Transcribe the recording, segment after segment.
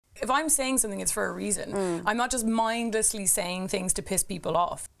if I'm saying something, it's for a reason. I'm not just mindlessly saying things to piss people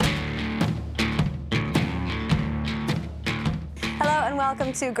off. Hello and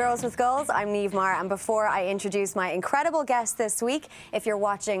welcome to Girls with Goals. I'm Niamh Maher, and before I introduce my incredible guest this week, if you're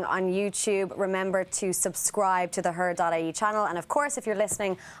watching on YouTube, remember to subscribe to the Her.ie channel, and of course if you're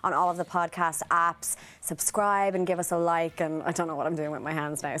listening on all of the podcast apps, subscribe and give us a like. And I don't know what I'm doing with my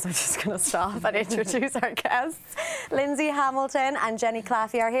hands now, so I'm just going to stop and introduce our guests. Lindsay Hamilton and Jenny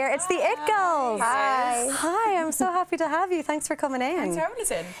Claffey are here. It's the It Girls. Hi. Hi, I'm so happy to have you. Thanks for coming in. Thanks for having us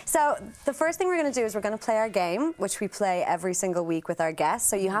in. So the first thing we're going to do is we're going to play our game, which we play every single week with our guests.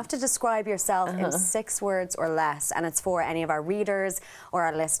 So you have to describe yourself in 6 words or less, and it's for any of our readers or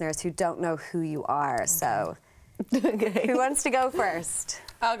our listeners who don't know who you are. So who wants to go first?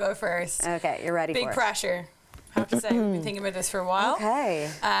 I'll go first. Okay, you're ready for it. Big pressure. I have to say, we've been thinking about this for a while. Okay.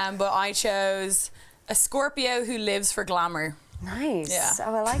 But I chose a Scorpio who lives for glamour. Nice. Yeah.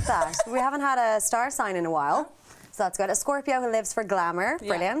 Oh, I like that. We haven't had a star sign in a while, so that's good. A Scorpio who lives for glamour. Yeah.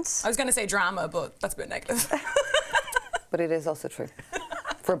 Brilliant. I was going to say drama, but that's a bit negative. But it is also true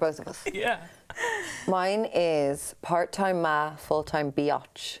for both of us. Yeah. Mine is part-time ma, full-time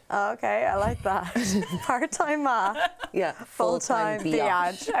biatch. Okay, I like that. Part-time ma, Yeah, full-time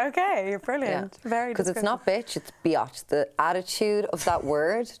biatch. Okay, brilliant. Very Because it's not bitch, it's biatch. The attitude of that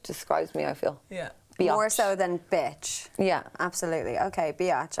word describes me, I feel. Yeah. Biatch. More so than bitch. Yeah. Absolutely. Okay,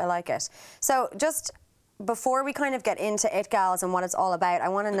 biatch. I like it. So just before we kind of get into It Gals and what it's all about, I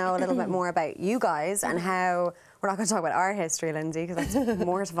want to know a little bit more about you guys and how... We're not going to talk about our history, Lindsay, because that's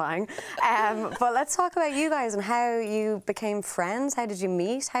mortifying. But let's talk about you guys and how you became friends. How did you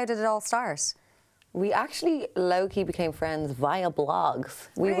meet? How did it all start? We actually low-key became friends via blogs.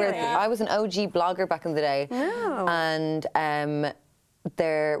 Really? I was an OG blogger back in the day. Oh. And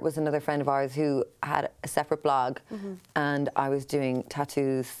there was another friend of ours who had a separate blog, and I was doing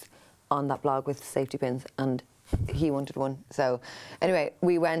tattoos on that blog with safety pins, and he wanted one. So anyway,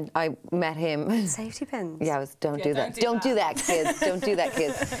 I met him. Safety pins? Yeah, don't do that. don't do that. Kids. Don't do that,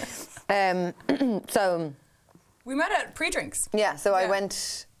 kids. So... We met at pre-drinks. Yeah, so I Yeah.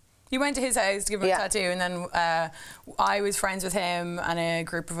 went... You went to his house to give him a tattoo, and then I was friends with him and a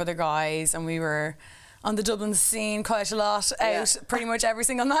group of other guys, and we were on the Dublin scene quite a lot, out pretty much every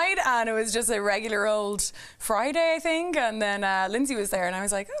single night, and it was just a regular old Friday, I think. And then Lindsay was there, and I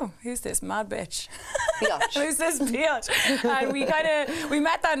was like, "Oh, who's this mad bitch? Biatch. Who's this biatch?" And we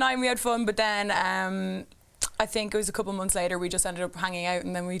met that night, and we had fun. But then I think it was a couple months later, we just ended up hanging out,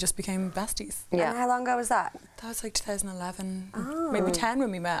 and then we just became besties. Yeah. And how long ago was that? That was like 2011, maybe 10 when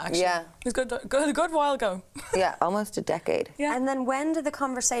we met. Actually, Yeah. it was a good while ago. Yeah, almost a decade. Yeah. And then when did the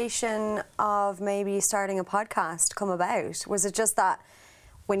conversation of maybe starting a podcast come about? Was it just that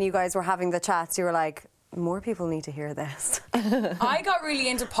when you guys were having the chats, you were like, more people need to hear this? I got really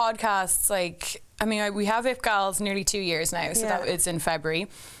into podcasts, we have It Gals nearly 2 years now, so that it's in February.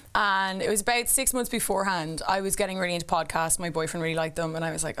 And it was about 6 months beforehand, I was getting really into podcasts. My boyfriend really liked them, and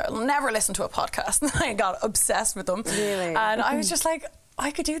I was like, I'll never listen to a podcast. And I got obsessed with them. Really? And I was just like,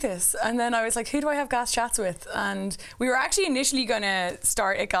 I could do this. And then I was like, who do I have gas chats with? And we were actually initially going to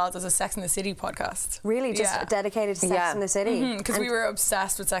start It Gals as a Sex and the City podcast. Really? Just dedicated to Sex in the City? Because we were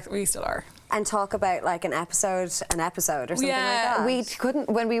obsessed with sex. We still are. And talk about like an episode or something like that? We couldn't,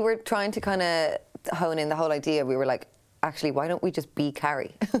 when we were trying to kind of hone in the whole idea, we were like, actually, why don't we just be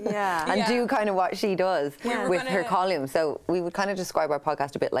Carrie? Yeah. And do kind of what she does with her gonna- column. So we would kind of describe our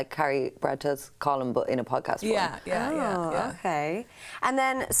podcast a bit like Carrie Bradshaw column, but in a podcast form. Yeah. Okay. And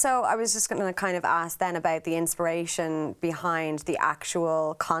then, so I was just going to kind of ask then about the inspiration behind the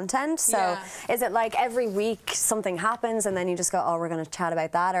actual content. So is it like every week something happens and then you just go, oh, we're going to chat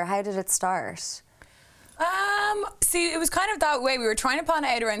about that? Or how did it start? See, it was kind of that way. We were trying to plan it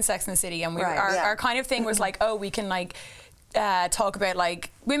out around Sex and the City, and our kind of thing was like, oh, we can like talk about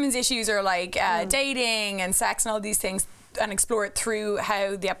like women's issues or like dating and sex and all these things, and explore it through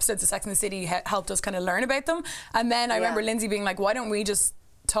how the episodes of Sex and the City helped us kind of learn about them. And then I remember Lindsay being like, why don't we just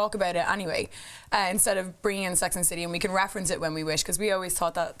talk about it anyway, instead of bringing in Sex and the City, and we can reference it when we wish, because we always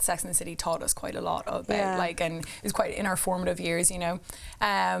thought that Sex and the City taught us quite a lot about and it was quite in our formative years, you know.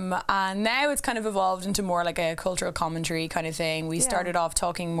 And now it's kind of evolved into more like a cultural commentary kind of thing. We started off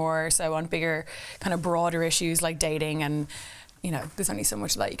talking more so on bigger kind of broader issues like dating, and you know, there's only so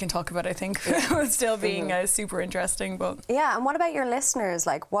much that you can talk about, I think, with still being super interesting. But yeah, and what about your listeners?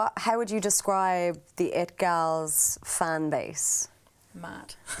 Like, how would you describe the It Gals fan base?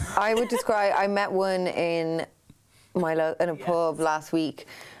 Mad. I would describe, I met one in a pub last week.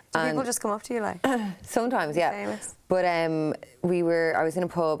 Do people just come up to you like? Sometimes, yeah. Famous. But I was in a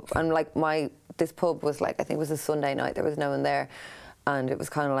pub, and like this pub was like, I think it was a Sunday night, there was no one there. and it was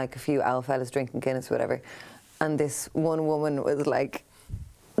kind of like a few owl fellas drinking Guinness or whatever, and this one woman was like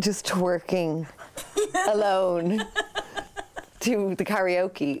just twerking alone to the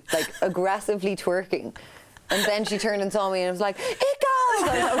karaoke, like aggressively twerking. And then she turned and saw me and was like, It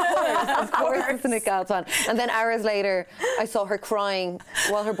Gals! Of course it's an It Gals fan. And then hours later, I saw her crying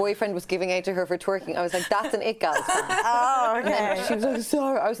while her boyfriend was giving out to her for twerking. I was like, that's an It Gals fan. Oh, okay. And then she was like,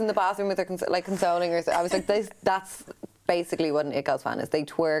 sorry. I was in the bathroom with her, like consoling her. So I was like, that's basically what an It Gals fan is. They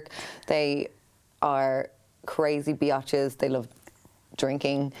twerk, they are crazy biatches, they love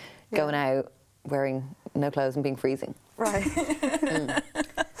drinking, going out, wearing no clothes and being freezing. Right.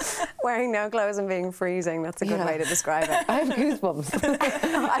 Wearing no clothes and being freezing, that's a good way to describe it. I have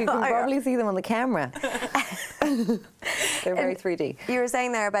goosebumps. You can probably see them on the camera. They're very 3D. You were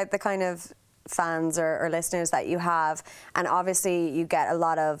saying there about the kind of fans or listeners that you have, and obviously you get a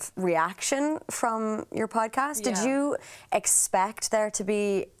lot of reaction from your podcast. Did you expect there to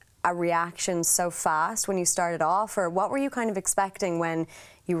be a reaction so fast when you started off, or what were you kind of expecting when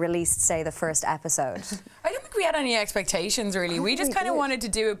you released, say, the first episode? I don't think we had any expectations, really. We just kind of wanted to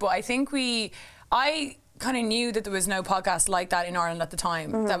do it, but I think I kind of knew that there was no podcast like that in Ireland at the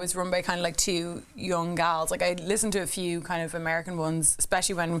time that was run by kind of like two young gals. Like, I listened to a few kind of American ones,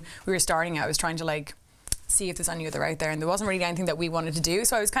 especially when we were starting out. I was trying to like see if there's any other out there, and there wasn't really anything that we wanted to do.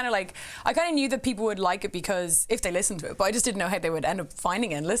 So I was kind of like, I kind of knew that people would like it because if they listened to it, but I just didn't know how they would end up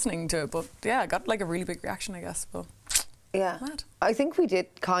finding it and listening to it. But yeah, I got like a really big reaction, I guess. But yeah, mad. I think we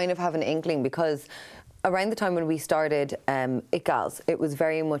did kind of have an inkling because around the time when we started It Gals, it was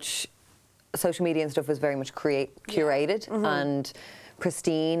very much, social media and stuff was very much curated and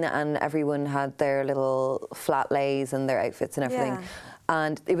pristine, and everyone had their little flat lays and their outfits and everything.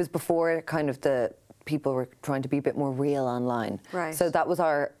 And it was before kind of the people were trying to be a bit more real online. Right. So that was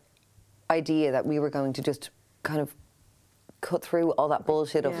our idea, that we were going to just kind of cut through all that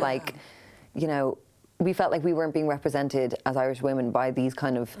bullshit of like, you know, we felt like we weren't being represented as Irish women by these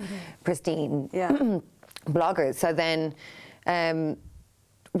kind of pristine bloggers. So then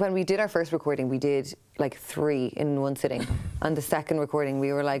when we did our first recording, we did like 3 in one sitting. And the second recording,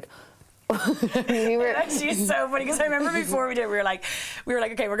 we were like, It actually is so funny because I remember before we did, we were like,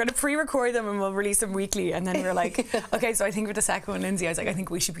 okay, we're going to pre-record them and we'll release them weekly. And then we were like, okay, so I think with the second one, Lindsay, I was like, I think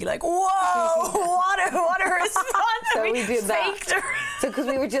we should be like, whoa, what a response! So we did that. So because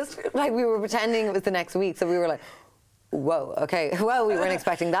we were just like, we were pretending it was the next week, so we were like, whoa, okay, well, we weren't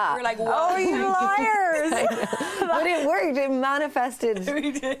expecting that. We were like, whoa, you liars! But it worked, it manifested.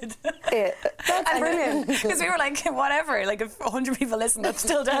 We did. That's brilliant. Because we were like, whatever, like if 100 people listen, that's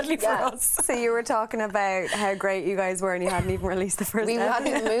still deadly for us. So you were talking about how great you guys were and you hadn't even released the first We episode.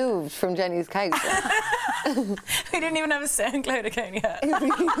 hadn't moved from Jenny's couch. We didn't even have a SoundCloud account yet.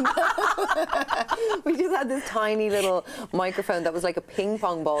 We just had this tiny little microphone that was like a ping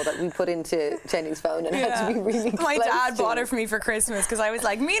pong ball that we put into Jenny's phone, and it had to be really close. My dad to bought it for me for Christmas because I was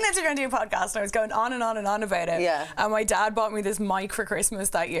like, me and Lindsay are going to do a podcast, and I was going on and on and on about it. Yeah. And my dad bought me this mic for Christmas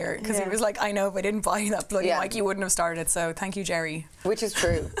that year because he was like, I know if I didn't buy you that bloody mic, you wouldn't have started. So thank you, Jerry. Which is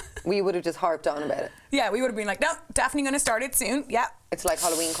true. We would have just harped on about it. Yeah, we would have been like, no, definitely going to start it soon. Yeah. It's like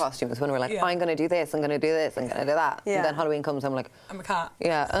Halloween costumes when we're like, I'm going to do this, I'm going to do this, I'm going to do that. Yeah. And then Halloween comes, I'm like, I'm a cat.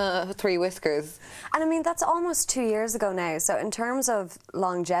 yeah, 3 whiskers. And I mean, that's almost 2 years ago now. So in terms of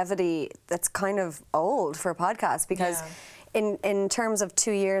longevity, that's kind of old for a podcast because in terms of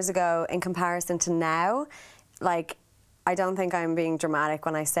 2 years ago in comparison to now, like, I don't think I'm being dramatic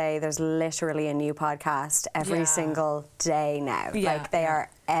when I say there's literally a new podcast every single day now. Like, they are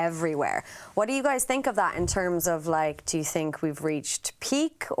everywhere. What do you guys think of that in terms of, like, do you think we've reached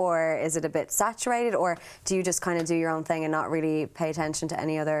peak, or is it a bit saturated, or do you just kind of do your own thing and not really pay attention to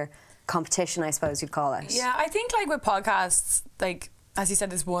any other competition, I suppose you'd call it? Yeah, I think, like, with podcasts, like, as you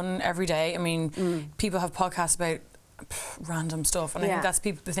said, there's one every day. I mean, people have podcasts about random stuff, and I think that's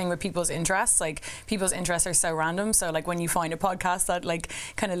the thing with people's interests. Like, people's interests are so random, so like when you find a podcast that like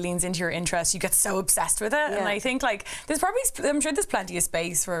kind of leans into your interests, you get so obsessed with it. And I think like there's probably, I'm sure there's plenty of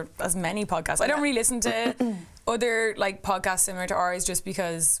space for as many podcasts. I don't really listen to other like podcasts similar to ours just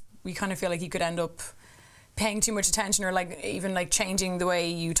because we kind of feel like you could end up paying too much attention, or like even like changing the way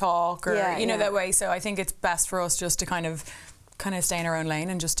you talk, or you know, that way. So I think it's best for us just to kind of stay in our own lane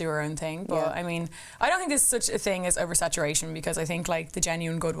and just do our own thing. But I mean, I don't think there's such a thing as oversaturation, because I think like the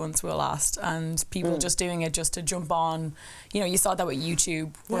genuine good ones will last, and people just doing it just to jump on, you know, you saw that with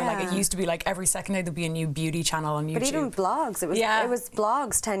YouTube where like it used to be like every second there'd be a new beauty channel on YouTube. But even blogs, it was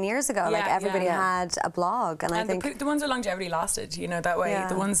blogs 10 years ago. Like everybody had a blog, and I think the ones with longevity lasted, you know, that way.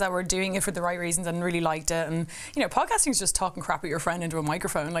 The ones that were doing it for the right reasons and really liked it, and you know, podcasting is just talking crap at your friend into a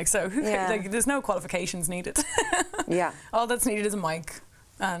microphone, like, so like there's no qualifications needed. All that's needed is a mic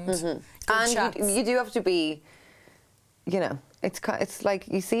and good and chats. you do have to be, you know, it's like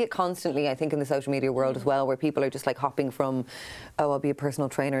you see it constantly, I think, in the social media world as well, where people are just like hopping from, oh, I'll be a personal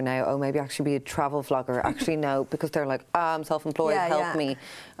trainer now, oh, maybe I actually be a travel vlogger. Actually, no, because they're like, I'm self-employed, help me.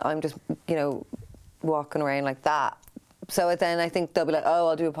 I'm just, you know, walking around like that. So then I think they'll be like, oh,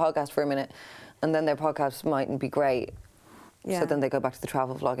 I'll do a podcast for a minute, and then their podcast mightn't be great. Yeah. So then they go back to the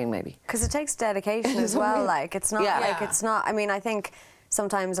travel vlogging maybe. Because it takes dedication as well. Like it's not it's not. I mean, I think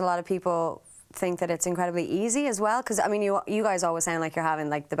sometimes a lot of people think that it's incredibly easy as well, because I mean you guys always sound like you're having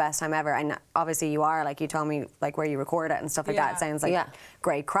like the best time ever, and obviously you are. Like you told me like where you record it and stuff like that. It sounds like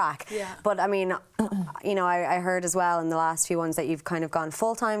great crack. But I mean, you know, I heard as well in the last few ones that you've kind of gone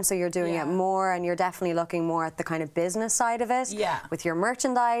full time, so you're doing it more, and you're definitely looking more at the kind of business side of it with your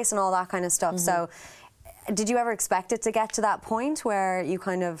merchandise and all that kind of stuff. So did you ever expect it to get to that point where you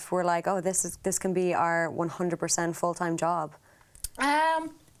kind of were like, oh, this can be our 100% full-time job?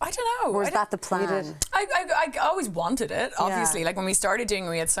 I don't know. Or was that the plan? I always wanted it, obviously. Like when we started doing it,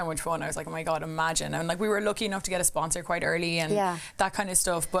 we had so much fun. I was like, oh my God, imagine. And like we were lucky enough to get a sponsor quite early and that kind of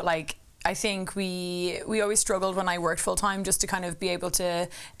stuff. But like, I think we always struggled when I worked full time just to kind of be able to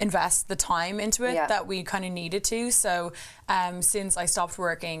invest the time into it that we kind of needed to. So since I stopped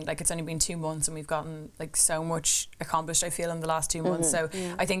working, like it's only been 2 months and we've gotten like so much accomplished, I feel, in the last 2 months. So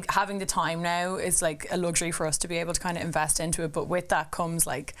I think having the time now is like a luxury for us to be able to kind of invest into it. But with that comes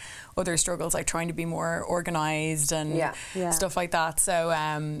like other struggles, like trying to be more organised and stuff like that. So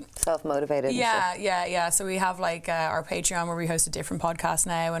self-motivated. Yeah. So we have like our Patreon where we host a different podcast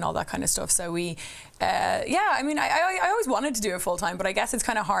now and all that kind of stuff. So we, I mean, I always wanted to do it full time, but I guess it's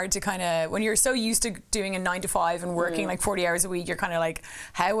kind of hard to kind of, when you're so used to doing a 9 to 5 and working like 40 hours a week, you're kind of like,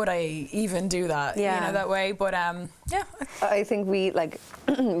 how would I even do that? You know, that way. But I think we like,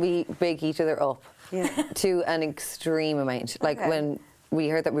 we big each other up to an extreme amount. Like when we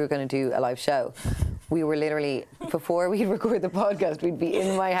heard that we were going to do a live show, we were literally, before we'd record the podcast, we'd be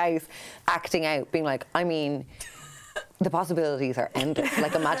in my house acting out, being like, I mean, the possibilities are endless.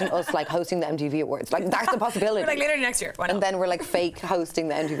 Like imagine us like hosting the MTV Awards. Like that's the possibility. We're like later next year. Why not? And then we're like fake hosting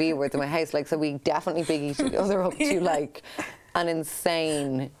the MTV Awards in my house. Like so we definitely big each other up to like an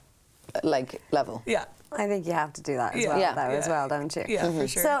insane like level. Yeah. I think you have to do that as well, as well, don't you? Yeah, for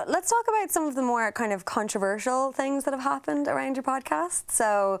sure. So let's talk about some of the more kind of controversial things that have happened around your podcast.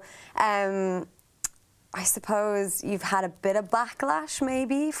 So I suppose you've had a bit of backlash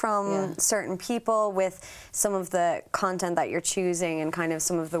maybe from certain people with some of the content that you're choosing and kind of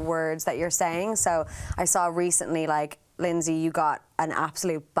some of the words that you're saying. So I saw recently, like, Lindsay, you got an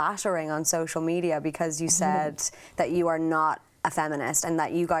absolute battering on social media because you said that you are not a feminist and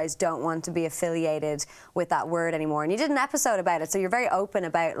that you guys don't want to be affiliated with that word anymore. And you did an episode about it, so you're very open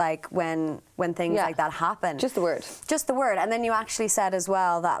about like when things like that happen. Just the word. Just the word. And then you actually said as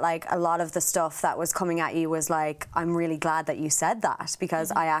well that like a lot of the stuff that was coming at you was like, I'm really glad that you said that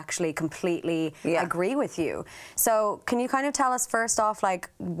because I actually completely agree with you. So can you kind of tell us first off like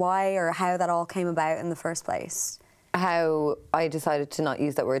why or how that all came about in the first place? How I decided to not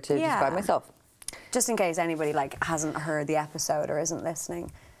use that word to describe myself. Just in case anybody like hasn't heard the episode or isn't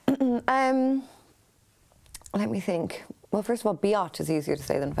listening. Let me think. Well, first of all, biatch is easier to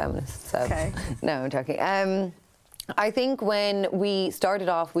say than feminist. So no, I'm joking. I think when we started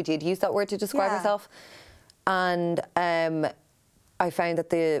off, we did use that word to describe myself, and I found that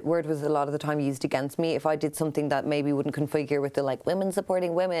the word was a lot of the time used against me if I did something that maybe wouldn't configure with the like women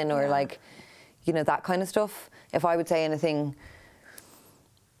supporting women or like, you know, that kind of stuff. If I would say anything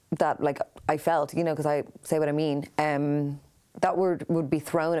that like I felt, you know, because I say what I mean, that word would be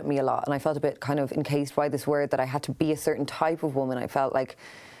thrown at me a lot, and I felt a bit kind of encased by this word that I had to be a certain type of woman. I felt like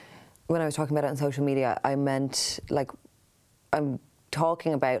when I was talking about it on social media, I meant like I'm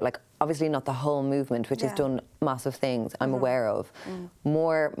talking about like obviously not the whole movement, which has done massive things I'm aware of,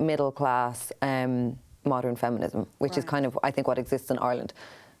 more middle class modern feminism, which is kind of I think what exists in Ireland,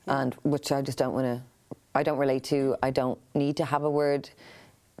 and which I just don't want to, I don't relate to. I don't need to have a word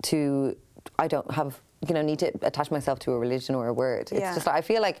to, I don't have, you know, need to attach myself to a religion or a word. It's just, I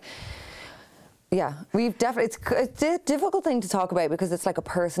feel like, we've definitely, it's a difficult thing to talk about because it's like a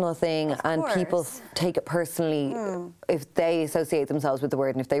personal thing and people take it personally if they associate themselves with the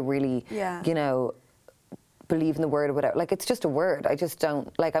word and if they really, you know, believe in the word or whatever. Like, it's just a word. I just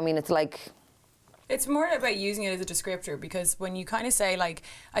don't, like, I mean, it's like... It's more about using it as a descriptor, because when you kind of say, like,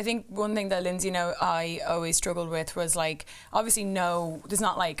 I think one thing that Lindsay and I always struggled with was, like, obviously there's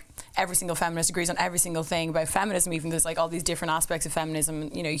not like every single feminist agrees on every single thing about feminism, even there's like all these different aspects of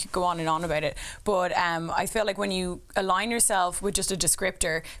feminism, you know, you could go on and on about it. But I feel like when you align yourself with just a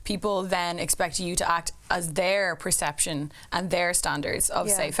descriptor, people then expect you to act as their perception and their standards of,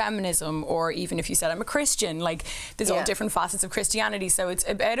 say, feminism, or even if you said I'm a Christian, like there's all different facets of Christianity. So it's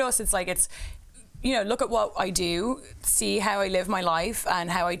about us, it's like, it's, you know, look at what I do, see how I live my life and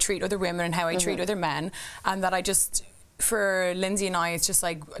how I treat other women and how I treat other men, and that I just, for Lindsay and I, it's just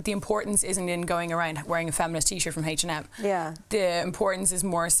like the importance isn't in going around wearing a feminist t-shirt from H&M. Yeah. The importance is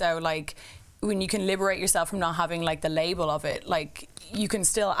more so like when you can liberate yourself from not having like the label of it, like you can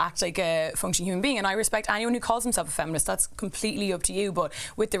still act like a functioning human being. And I respect anyone who calls himself a feminist. That's completely up to you. But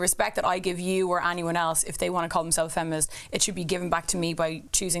with the respect that I give you or anyone else, if they want to call themselves a feminist, it should be given back to me by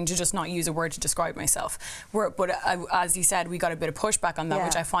choosing to just not use a word to describe myself. But as you said, we got a bit of pushback on that,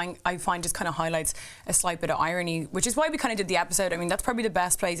 which I find just kind of highlights a slight bit of irony, which is why we kind of did the episode. I mean, that's probably the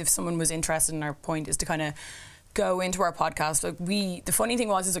best place if someone was interested in our point, is to kind of go into our podcast. Like the funny thing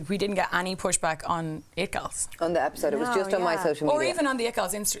was, is like we didn't get any pushback on It Girls. On the episode, it was just on my social media. Or even on the It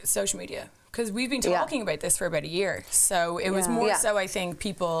Girls social media. Because we've been talking about this for about a year. So it was more so, I think,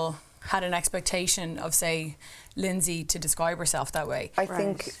 people had an expectation of, say, Lindsay to describe herself that way. I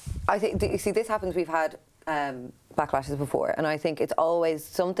think, you see, this happens, we've had backlashes before, and I think it's always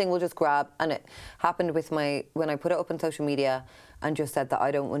something will just grab, and it happened with when I put it up on social media and just said that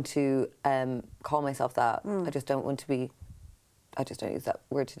I don't want to call myself that. I just don't want to be, I just don't use that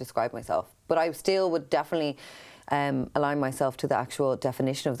word to describe myself. But I still would definitely align myself to the actual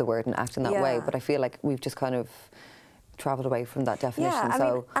definition of the word and act in that way. But I feel like we've just kind of travelled away from that definition. Yeah,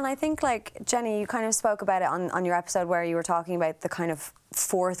 I mean, and I think, like, Jenny, you kind of spoke about it on your episode where you were talking about the kind of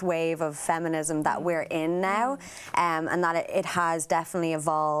fourth wave of feminism that we're in now, and that it has definitely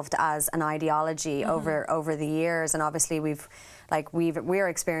evolved as an ideology over the years. And obviously we're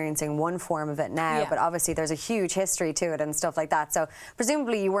experiencing one form of it now, but obviously there's a huge history to it and stuff like that. So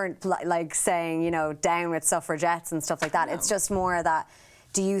presumably you weren't like saying, you know, down with suffragettes and stuff like that. No. It's just more that,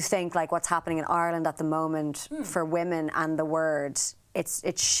 do you think like what's happening in Ireland at the moment for women and the word, it's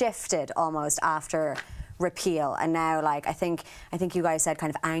shifted almost after repeal, and now like I think you guys said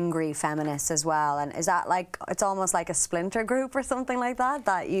kind of angry feminists as well, and is that like, it's almost like a splinter group or something like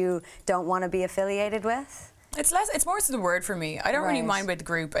that you don't want to be affiliated with? It's more so the word for me. I don't really mind about the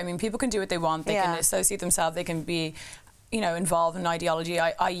group. I mean, people can do what they want. They can associate themselves. They can be, you know, involved in ideology.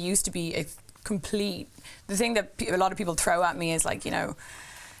 I used to be the thing that a lot of people throw at me is like, you know,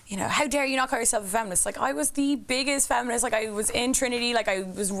 how dare you not call yourself a feminist? Like, I was the biggest feminist. Like, I was in Trinity. Like, I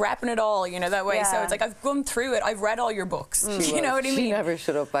was repping it all, you know, that way. So it's like, I've gone through it. I've read all your books. You know what I mean? She never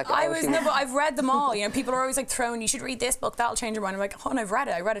shut up back. But I've read them all. You know, people are always like throwing, you should read this book, that'll change your mind. I'm like, oh, and I've read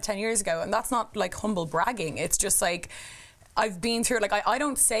it. I read it 10 years ago. And that's not like humble bragging. It's just like, I've been through it. Like, I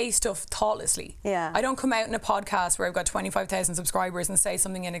don't say stuff thoughtlessly. Yeah. I don't come out in a podcast where I've got 25,000 subscribers and say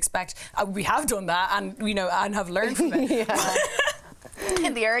something and expect, we have done that and, you know, and have learned from it.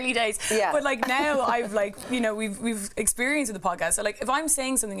 In the early days. Yeah. But like now I've like, you know, we've experienced with the podcast. So like if I'm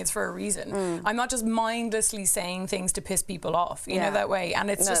saying something, it's for a reason. I'm not just mindlessly saying things to piss people off, you know, that way.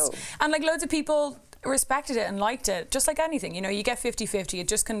 And it's just, and like loads of people respected it and liked it, just like anything, you know, you get 50-50. It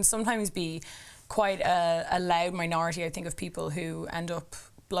just can sometimes be quite a loud minority, I think, of people who end up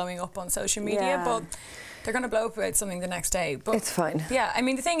blowing up on social media, but they're going to blow up about something the next day. But it's fine. Yeah, I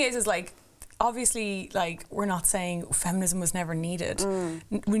mean, the thing is like, obviously, like, we're not saying feminism was never needed.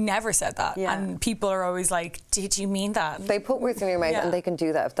 We never said that. And people are always like, did you mean that? They put words in your mouth and they can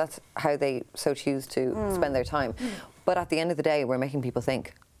do that if that's how they so choose to spend their time. But at the end of the day, we're making people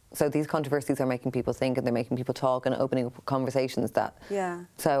think. So these controversies are making people think, and they're making people talk and opening up conversations that...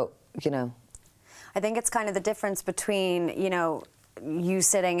 So, you know... I think it's kind of the difference between, you know, you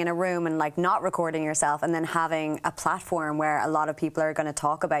sitting in a room and like not recording yourself and then having a platform where a lot of people are going to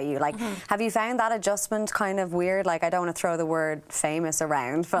talk about you. Like, have you found that adjustment kind of weird? Like, I don't want to throw the word famous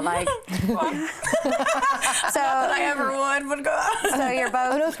around, but like... So not that I ever would, but go on. So you're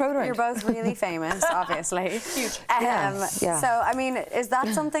both really famous, obviously. Huge. So, I mean, is that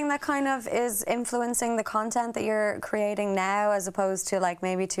something that kind of is influencing the content that you're creating now as opposed to like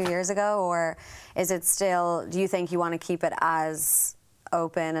maybe 2 years ago? Or is it still, do you think you want to keep it as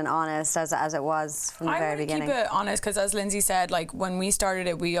open and honest as it was from the very beginning? I want to keep it honest because, as Lindsay said, like when we started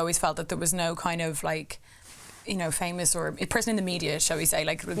it, we always felt that there was no kind of like, you know, famous or a person in the media, shall we say,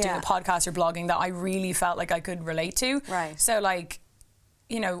 like doing a podcast or blogging that I really felt like I could relate to. Right. So like,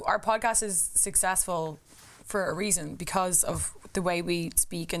 you know, our podcast is successful for a reason because of the way we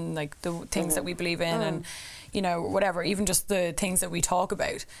speak and like the things that we believe in and, you know, whatever, even just the things that we talk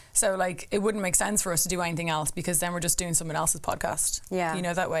about. So like it wouldn't make sense for us to do anything else because then we're just doing someone else's podcast. Yeah. You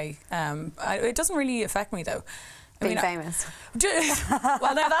know, that way. It doesn't really affect me though. Being famous.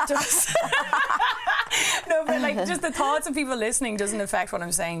 Well, now that does. No, but like just the thoughts of people listening doesn't affect what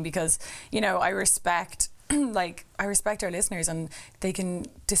I'm saying because, you know, I respect our listeners and they can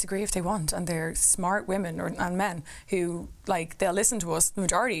disagree if they want and they're smart women and men who like they'll listen to us. The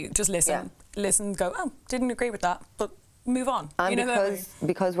majority just listen, go, oh, didn't agree with that, but move on. And you know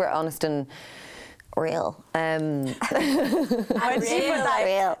because we're honest and real. Why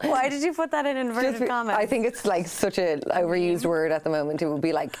did you put that in inverted commas? I think it's like such a overused word at the moment. It would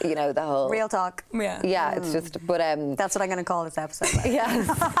be like, you know, the whole real talk. Yeah, it's just. But that's what I'm going to call this episode. Yes,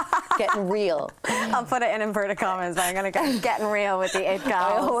 getting real. I'll put it in inverted commas. I'm going to go getting real with the it guys.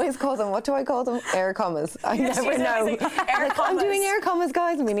 I always call them. What do I call them? Air commas. I never know. Air commas. I'm doing air commas,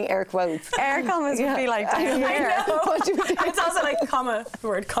 guys. Meaning air quotes. Air commas would be like. I know. What do we do? It's also like comma. The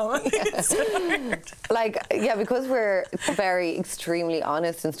word comma. Yeah. Like, yeah, because we're very extremely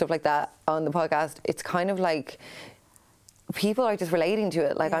honest and stuff like that on the podcast, it's kind of like people are just relating to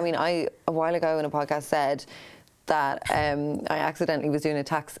it. Like, I mean, a while ago in a podcast said that I accidentally was doing a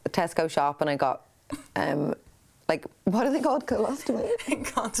Tesco shop and I got, like, what are they called? Colostomy?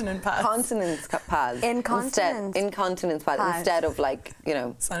 Incontinent pads. Continence pads. Incontinence pads. Instead of, like, you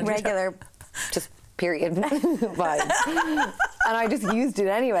know, regular. Just period vibes. And I just used it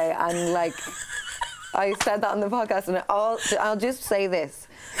anyway. And, like, I said that on the podcast, and I'll just say this: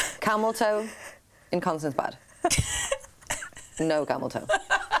 camel toe, incontinence pad. No camel toe.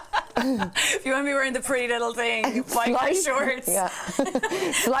 If you want me wearing the pretty little thing, white shorts. Yeah.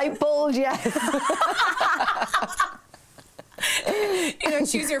 Slight bulge, yes. You know,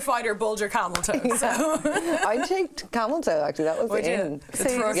 choose your fighter, bulge or camel toe. So. I take camel toe, actually. That was in.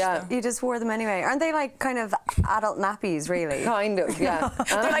 So you just wore them anyway. Aren't they like kind of adult nappies, really? Kind of, yeah.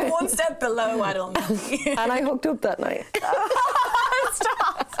 They're like one step below adult nappy. And I hooked up that night.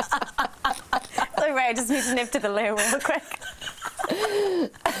 Stop. Sorry, I just need to nip to the loo real quick.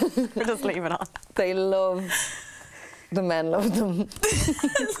 Or just leave it on. The men love them.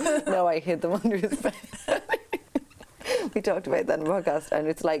 No, I hid them under his bed. We talked about that in the podcast, and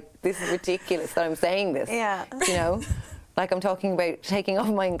it's like, this is ridiculous that I'm saying this. Yeah. You know? Like, I'm talking about taking off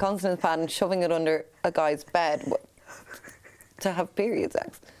my incontinence pad and shoving it under a guy's bed to have period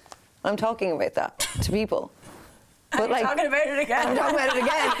sex. I'm talking about that to people. But like, talking about it again. I'm talking about it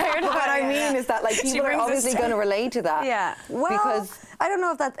again. But what I mean is that, like, people are obviously going to relate to that. Yeah. Well, because I don't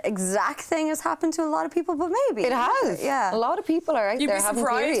know if that exact thing has happened to a lot of people, but maybe. It has. Yeah. A lot of people are out there having period sex. You'd be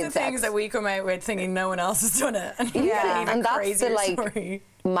surprised the things that we come out with thinking no one else has done it. Yeah. And that's the, like, story.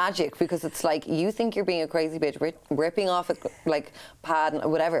 Magic, because it's like, you think you're being a crazy bitch, ripping off a, like, pad and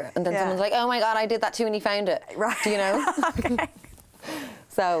whatever, and then someone's like, oh my God, I did that too, and he found it. Right. Do you know? Okay.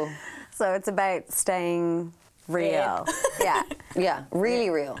 So it's about staying real. Yeah. Yeah, really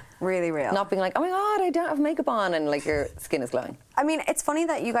real. Really real. Not being like, oh my God, I don't have makeup on, and like your skin is glowing. I mean, it's funny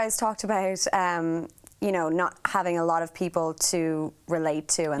that you guys talked about, you know, not having a lot of people to relate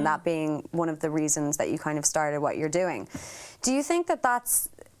to, and that being one of the reasons that you kind of started what you're doing. Do you think that that's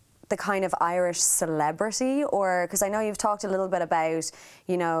the kind of Irish celebrity, or, because I know you've talked a little bit about,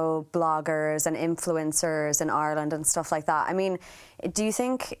 you know, bloggers and influencers in Ireland and stuff like that. I mean, do you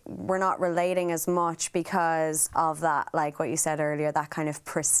think we're not relating as much because of that, like what you said earlier, that kind of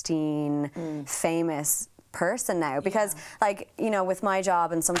pristine, famous person now? Because like, you know, with my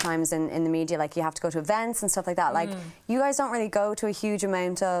job and sometimes in the media, like you have to go to events and stuff like that, like you guys don't really go to a huge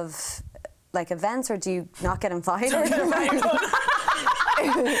amount of like events, or do you not get invited? We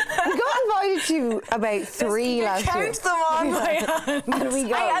got invited to about 3 last year. Count them on my hand. And we go.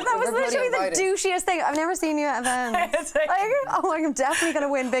 That was literally the douchiest thing. I've never seen you at events. Like, oh, I'm definitely going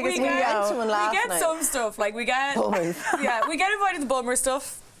to win biggest we window. get some stuff. Like we get, we get invited to Bulmer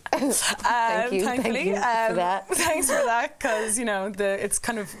stuff. Thank you. Thankfully. Thank you for that. Thanks for that, because you know it's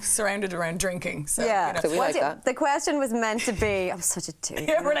kind of surrounded around drinking. So, yeah, you know. So we like that. The question was meant to be. I'm such a dude.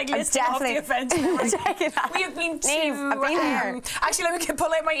 Yeah, we're like listing off the events. We have been to. I've been here. Actually, let me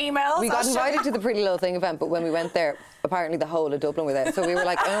pull out my emails. We got invited to the Pretty Little Thing event, but when we went there, apparently the whole of Dublin were there. So we were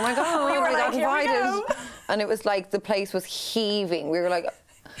like, oh my God, we got invited. And it was like the place was heaving. We were like,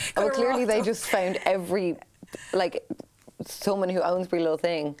 oh, clearly they just found every, like, someone who owns Pretty Little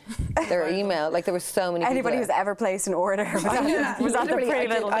Thing, their email. Like, there were so many Anybody people who's ever placed an order was at the Pretty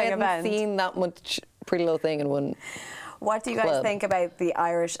Little Thing event. I hadn't seen that much Pretty Little Thing in one. What do you guys think about the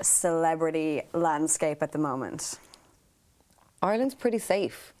Irish celebrity landscape at the moment? Ireland's pretty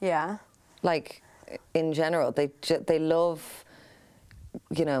safe. Yeah. Like, in general, they love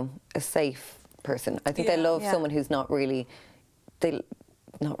you know, a safe person. I think they love someone who's not really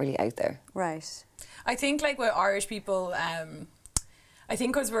out there. Right. I think like with Irish people, I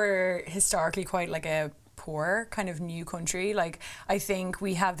think because we're historically quite like a poor kind of new country, like I think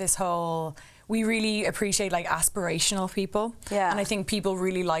we have this whole, we really appreciate like aspirational people. Yeah. And I think people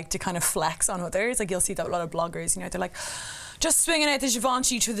really like to kind of flex on others. Like you'll see that a lot of bloggers, you know, they're like, just swinging out the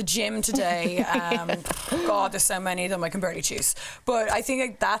Givenchy to the gym today. God, there's so many of them, I can barely choose. But I think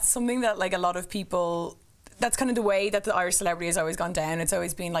like that's something that like a lot of people, that's kind of the way that the Irish celebrity has always gone down. It's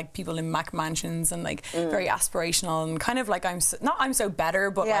always been like people in Mac mansions and like very aspirational and kind of like I'm so better,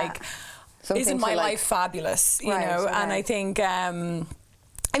 but like Something isn't my life fabulous, you know? Okay. And I think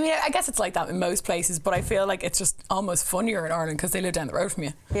I mean, I guess it's like that in most places, but I feel like it's just almost funnier in Ireland because they live down the road from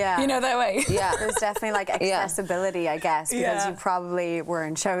you. Yeah. You know, that way. Yeah. There's definitely like accessibility, I guess, because you probably were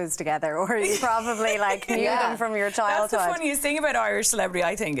in shows together or you probably like knew them from your childhood. That's the funniest thing about Irish celebrity,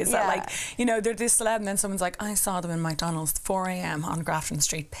 I think, is that like, you know, they're this celeb and then someone's like, I saw them in McDonald's 4 a.m. on Grafton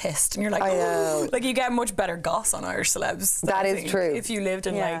Street pissed. And you're like, oh, like you get much better goss on Irish celebs. That is true. If you lived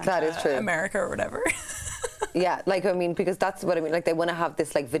in like that is true. America or whatever. Yeah, like I mean, because that's what I mean. Like they want to have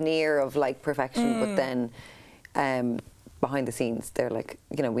this like veneer of like perfection, but then behind the scenes, they're like,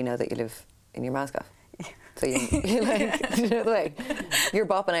 you know, we know that you live in your mascot, so you're like, you know the way you're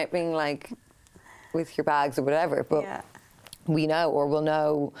bopping out, being like with your bags or whatever. But we know, or we'll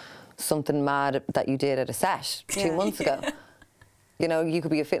know something mad that you did at a set 2 months ago. You know, you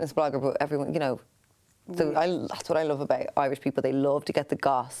could be a fitness blogger, but everyone, you know. So that's what I love about Irish people. They love to get the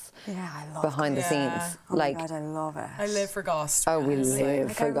goss behind the scenes. Oh like, my God, I love it. I live for goss. Oh, we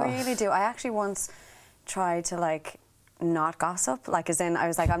live for goss. I really do. I actually once tried to like not gossip, like as in I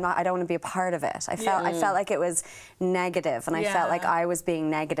was like, I don't want to be a part of it. I felt like it was negative and I felt like I was being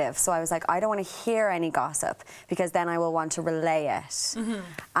negative. So I was like, I don't want to hear any gossip because then I will want to relay it.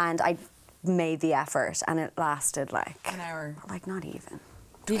 And I made the effort and it lasted like an hour. Like not even.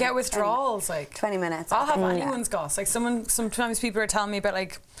 You get withdrawals, like 20 minutes. I'll have anyone's goss. Like sometimes people are telling me about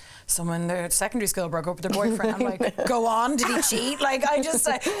like someone their secondary school broke up with their boyfriend. I'm like, go on, did he cheat? Like I just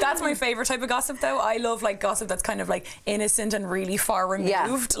that's my favourite type of gossip though. I love like gossip that's kind of like innocent and really far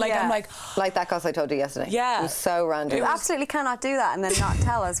removed. Like I'm like that gossip I told you yesterday. Yeah. It was so random. You absolutely cannot do that and then not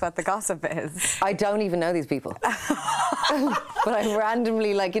tell us what the gossip is. I don't even know these people. But I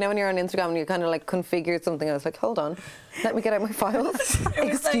randomly, like, you know, when you're on Instagram and you kind of like configure something, I was like, hold on, let me get out my files.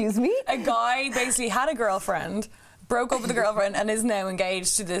 Excuse me? A guy basically had a girlfriend, broke up with a girlfriend and is now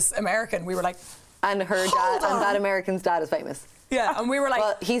engaged to this American. We were like, and her dad, and that American's dad is famous. Yeah, and we were like,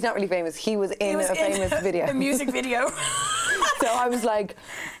 well, he's not really famous. He was in a famous video. A music video. So I was like,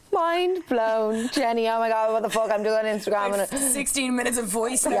 mind blown, Jenny. Oh my God, what the fuck? I'm doing on Instagram. Like 16 minutes of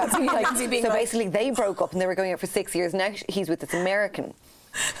voice. Yeah, so basically, they broke up and they were going out for 6 years. Now he's with this American.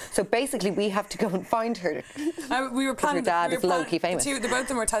 So basically, we have to go and find her. We were planning. Her dad is low-key famous. The both of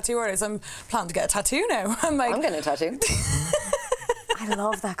them are tattoo artists. I'm planning to get a tattoo now. I'm getting a tattoo. I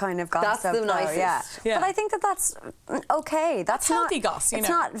love that kind of gossip. That's the nicest. Yeah. But I think that's okay. That's healthy gossip. It's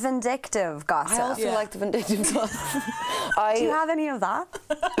not vindictive gossip. I also like the vindictive gossip. Do you have any of that?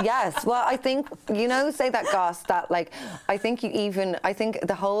 Yes. Well, I think, you know, say that goss that like, I think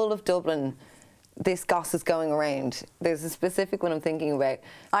the whole of Dublin, this goss is going around. There's a specific one I'm thinking about.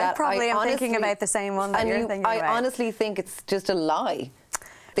 I probably am thinking about the same one that you're thinking about. I honestly think it's just a lie.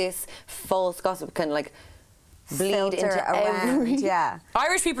 This false gossip can like bleed into every... Yeah.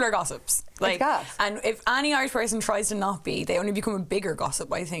 Irish people are gossips. Like, and if any Irish person tries to not be, they only become a bigger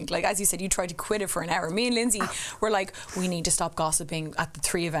gossip, I think. Like, as you said, you tried to quit it for an hour. Me and Lindsay were like, we need to stop gossiping at the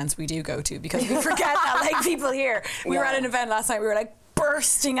 3 events we do go to because we forget that, like, people here. We were at an event last night, we were like,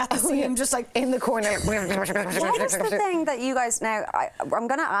 bursting at the seam, just like in the corner. What is the thing that you guys... Now, I'm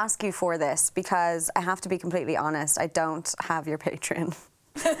going to ask you for this because I have to be completely honest, I don't have your Patreon.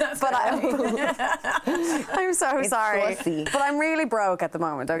 But I'm so sorry. Saucy. But I'm really broke at the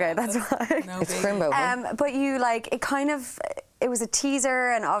moment, okay? That's why. No, it's Crimbo. But you, like, it kind of... It was a teaser,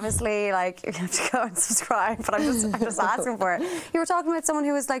 and obviously, like, you have to go and subscribe, but I'm just asking for it. You were talking about someone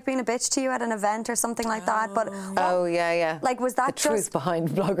who was, like, being a bitch to you at an event or something like that, but... yeah. Like, was that the truth behind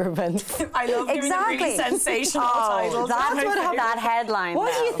blogger events. I love giving really sensational titles. That's what had that headline.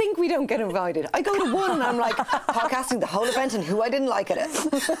 Why do you think we don't get invited? I go to one and I'm, like, podcasting the whole event and who I didn't like at it.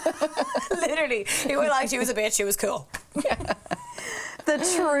 Literally. Who I liked, she was a bitch, she was cool. The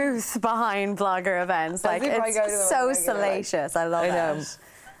truth behind blogger events. Like, it's so salacious. I love it.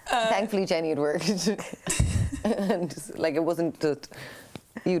 Thankfully, Jenny had worked. And, like, it wasn't just...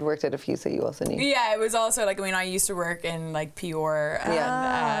 You'd worked at a few, so you also knew. Yeah, it was also like, I mean, I used to work in like PR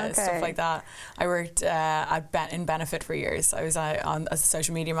and stuff like that. I worked in Benefit for years. I was as a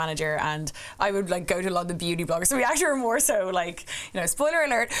social media manager, and I would like go to a lot of the beauty bloggers. So we actually were more so like, you know, spoiler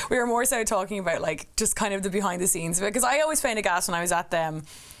alert, we were more so talking about like just kind of the behind the scenes, because I always found it gas when I was at them.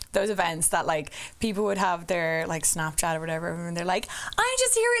 Those events that like people would have their like Snapchat or whatever, and they're like, I'm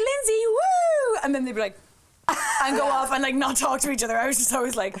just here with Lindsay, woo, and then they'd be like, and go off and like not talk to each other. I was just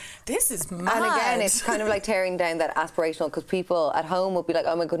always like, this is mad. And again, it's kind of like tearing down that aspirational, because people at home will be like,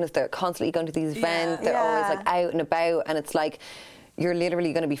 oh my goodness, they're constantly going to these events, they're always like out and about, and it's like, you're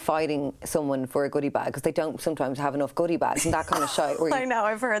literally going to be fighting someone for a goodie bag because they don't sometimes have enough goodie bags and that kind of shit. I know,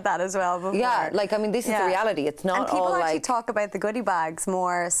 I've heard that as well before. Yeah, like, I mean, this is the reality. It's not all like... And people actually talk about the goodie bags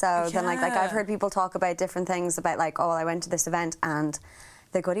more so than like I've heard people talk about different things about like, oh, I went to this event and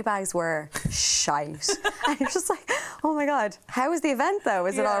the goodie bags were shite. And you're just like, oh my God, how was the event though?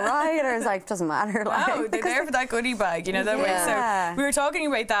 Is it all right? Or is like, doesn't matter. Like, no, they're there for that goodie bag, you know, that way. So we were talking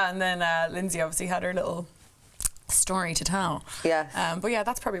about that, and then Lindsay obviously had her little story to tell. Yeah. But yeah,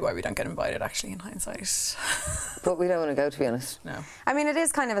 that's probably why we don't get invited, actually, in hindsight. But we don't want to go, to be honest. No. I mean, it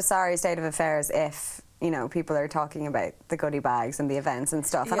is kind of a sorry state of affairs if, you know, people are talking about the goodie bags and the events and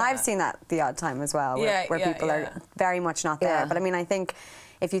stuff. And I've seen that the odd time as well, where people are very much not there. But I mean, I think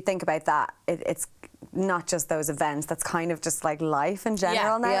if you think about that, it's not just those events, that's kind of just like life in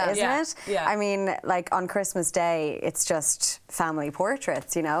general now, isn't it? Yeah. I mean, like on Christmas Day, it's just family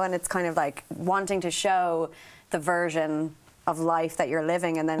portraits, you know, and it's kind of like wanting to show the version of life that you're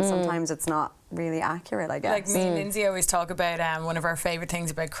living, and then sometimes it's not really accurate, I guess. Like me and Lindsay always talk about one of our favourite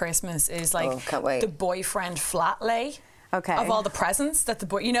things about Christmas is like the boyfriend flat lay. Okay. Of all the presents that the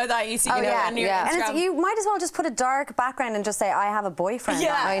boy, you know, that you see, on your And you might as well just put a dark background and just say, I have a boyfriend.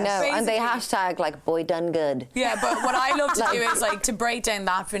 Yeah, I know. basically. And they hashtag like, boy done good. Yeah, but what I love to do is like to break down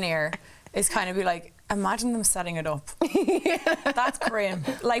that veneer is kind of be like, imagine them setting it up. That's grim.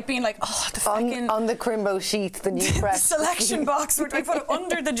 Like being like, oh, the fucking... On the Crimbo sheet, the new press. Selection box, would I put it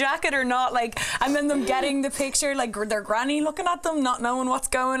under the jacket or not? Like, and then them getting the picture, like their granny looking at them, not knowing what's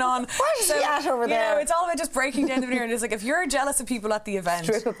going on. Where's she at over there? You know, it's all about just breaking down the veneer. And it's like, if you're jealous of people at the event,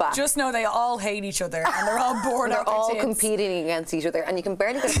 strip it back. Just know they all hate each other and they're all bored out They're all tits. competing against each other, and you can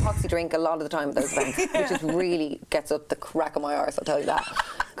barely get a proxy drink a lot of the time at those events, which just really gets up the crack of my arse, I'll tell you that.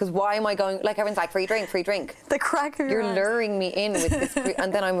 Because why am I going, like everyone's like, free drink, free drink. The crack of your You're luring me in with this,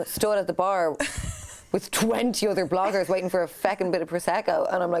 and then I'm stood at the bar with 20 other bloggers waiting for a feckin' bit of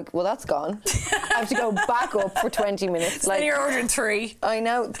Prosecco, and I'm like, well, that's gone. I have to go back up for 20 minutes. Like, then you're ordering 3. I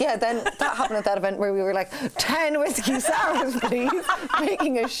know. Yeah, then that happened at that event where we were like, 10 whiskey sours, please,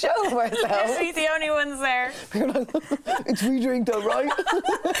 making a show of ourselves. We're the only ones there. We were like, it's free drink though, right?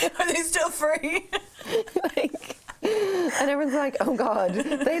 Are they still free? Like... And everyone's like, oh God,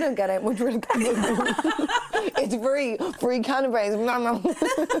 they don't get out much. We're like, it's free Canterbury's.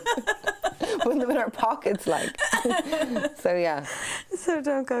 Putting them in our pockets, like. So yeah. So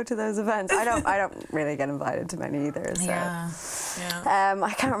don't go to those events. I don't really get invited to many either. So. Yeah.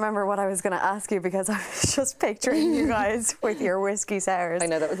 I can't remember what I was going to ask you because I was just picturing you guys with your whiskey sours. I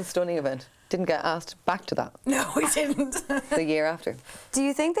know, that was a stunning event. Didn't get asked back to that. No, we didn't. The year after. Do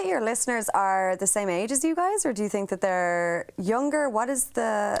you think that your listeners are the same age as you guys, or do you think that they're younger? What is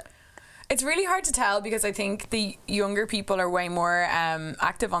the... It's really hard to tell because I think the younger people are way more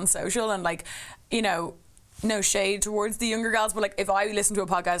active on social, and like, you know, no shade towards the younger girls, but like if I listen to a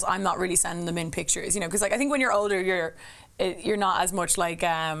podcast, I'm not really sending them in pictures, you know, because like I think when you're older, you're not as much like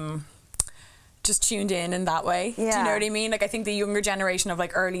just tuned in that way. Yeah. Do you know what I mean? Like I think the younger generation of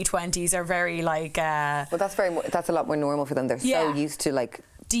like early 20s are very like well, that's a lot more normal for them. They're so used to like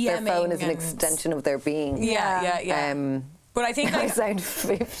DMing, their phone is an extension of their being. Yeah. But I think I sound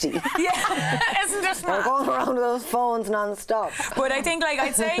 50. Yeah, isn't it? We're going around with those phones non-stop. But I think, like,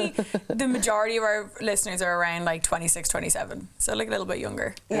 I'd say the majority of our listeners are around like 26, 27, so like a little bit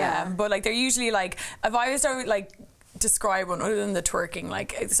younger. Yeah. But like they're usually like, if I was to like describe one other than the twerking,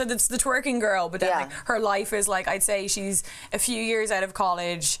 like, so it's the twerking girl, but then like her life is like, I'd say she's a few years out of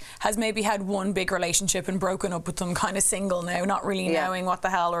college, has maybe had one big relationship and broken up with them, kind of single now, not really knowing what the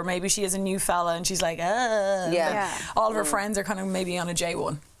hell, or maybe she has a new fella and she's like, all of her friends are kind of maybe on a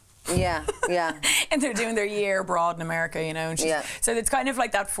J1. Yeah. And they're doing their year abroad in America, you know. And so it's kind of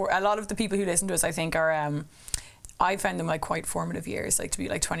like that for a lot of the people who listen to us, I think are I found them like quite formative years, like to be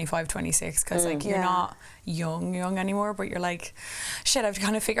like 25, 26, because like you're not young anymore, but you're like, shit, I've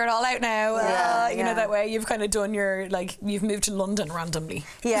kind of figured it all out now. You know, that way you've kind of done your, like, you've moved to London randomly.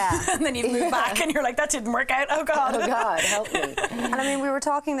 Yeah. And then you've moved back and you're like, that didn't work out. Oh God, help me. And I mean, we were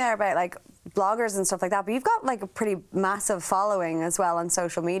talking there about like bloggers and stuff like that, but you've got like a pretty massive following as well on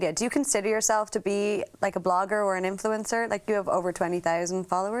social media. Do you consider yourself to be like a blogger or an influencer? Like you have over 20,000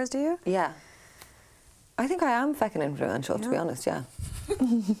 followers, do you? Yeah. I think I am fucking influential, to be honest, yeah.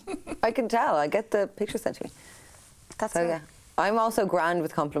 I can tell. I get the pictures sent to me. That's so, yeah. I'm also grand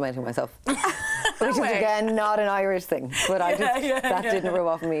with complimenting myself. Which is, again, not an Irish thing. But I just, that didn't rub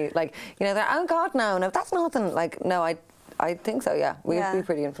off on me. Like, you know, they're, oh, God, no, that's nothing. Like, no, I think so, yeah. We'd be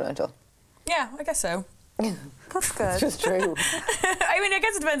pretty influential. Yeah, I guess so. That's good. It's just true. I mean, I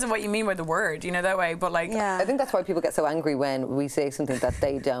guess it depends on what you mean by the word, you know, that way. But, like... I think that's why people get so angry when we say something that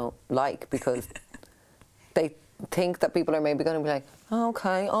they don't like, because they think that people are maybe going to be like, oh,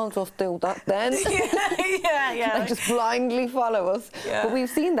 OK, I'll just do that then. yeah. Like, just blindly follow us. Yeah. But we've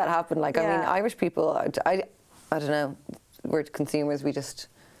seen that happen. Like, I mean, Irish people, I don't know, we're consumers, we just...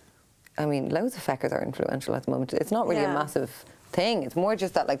 I mean, loads of feckers are influential at the moment. It's not really a massive thing. It's more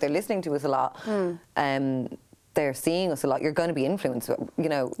just that, like, they're listening to us a lot. They're seeing us a lot. You're going to be influenced, you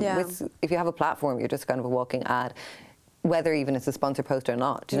know. If you have a platform, you're just kind of a walking ad, whether even it's a sponsored post or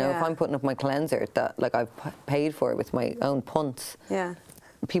not. You know, if I'm putting up my cleanser that, like, I've paid for with my own punts,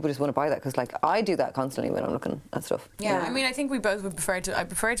 people just want to buy that because, like, I do that constantly when I'm looking at stuff. Yeah, I mean, I think we both would prefer to. I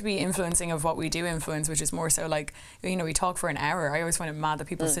prefer to be influencing of what we do influence, which is more so like, you know, we talk for an hour. I always find it mad that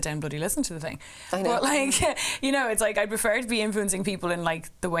people sit down and bloody listen to the thing. I know. But like, you know, it's like I prefer to be influencing people in like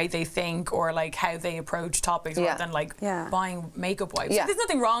the way they think or like how they approach topics rather than like buying makeup wipes. Yeah. There's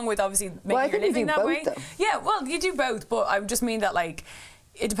nothing wrong with obviously making your living that way. Though. Yeah, well, you do both, but I just mean that like.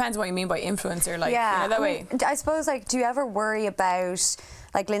 It depends what you mean by influencer, like, you know, that way. I suppose, like, do you ever worry about,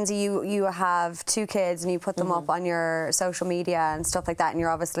 like, Lindsay, you have 2 kids and you put them up on your social media and stuff like that, and you're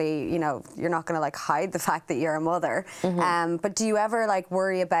obviously, you know, you're not going to, like, hide the fact that you're a mother. But do you ever, like,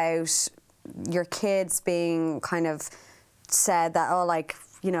 worry about your kids being kind of said that, oh, like,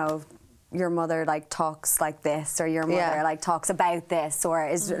 you know, your mother like talks like this, or your mother like talks about this, or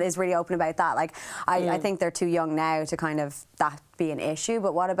is really open about that? Like, I think they're too young now to kind of that be an issue.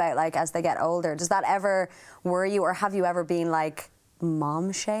 But what about like as they get older? Does that ever worry you, or have you ever been like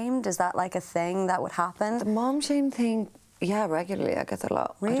mom shamed? Is that like a thing that would happen? The mom shame thing, yeah, regularly. I get that a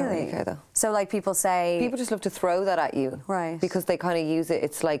lot. Really? I don't really care though. So like people say... People just love to throw that at you. Right. Because they kind of use it,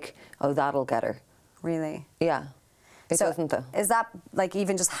 it's like, oh, that'll get her. Really? Yeah. It doesn't though. Is that like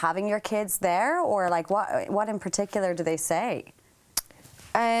even just having your kids there, or like what in particular do they say?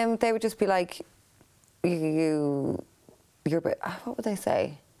 They would just be like, you're what would they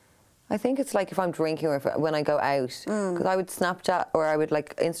say? I think it's like if I'm drinking or when I go out, because I would Snapchat or I would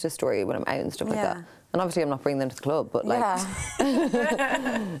like Insta story when I'm out and stuff like that. And obviously I'm not bringing them to the club, but like,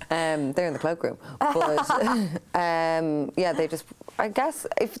 they're in the cloakroom. But yeah, they just, I guess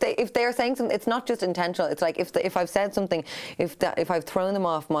if they're saying something, it's not just intentional. It's like if I've said something, if I've thrown them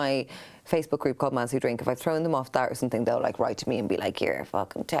off my Facebook group called Mans Who Drink, if I've thrown them off that or something, they'll like write to me and be like, you're a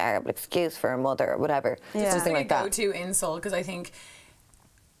fucking terrible excuse for a mother or whatever. Yeah. Something like that. Go-to insult, because I think,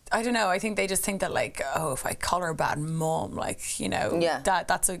 I don't know, I think they just think that like, oh, if I call her a bad mum, like, you know,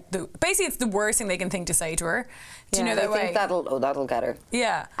 that's basically it's the worst thing they can think to say to her. Do you know that way? I think that'll get her.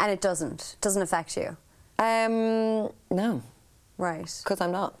 Yeah. And it doesn't affect you? No. Right. Because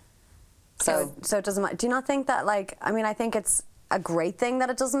I'm not. So it doesn't matter. Do you not think that, like, I mean, I think it's a great thing that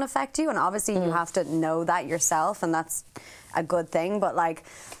it doesn't affect you, and obviously you have to know that yourself, and that's a good thing. But like,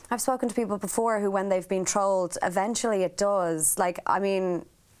 I've spoken to people before who, when they've been trolled, eventually it does. Like, I mean,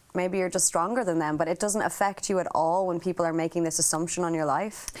 maybe you're just stronger than them, but it doesn't affect you at all when people are making this assumption on your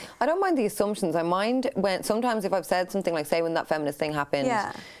life. I don't mind the assumptions. I mind when sometimes if I've said something, like say when that feminist thing happened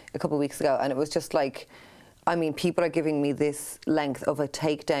a couple of weeks ago, and it was just like, I mean, people are giving me this length of a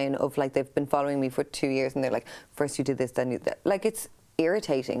takedown of like they've been following me for 2 years, and they're like, first you did this, then you did that. Like, it's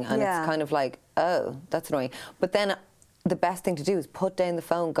irritating, and it's kind of like, oh, that's annoying. But then the best thing to do is put down the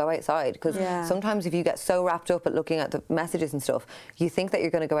phone, go outside, because sometimes if you get so wrapped up at looking at the messages and stuff, you think that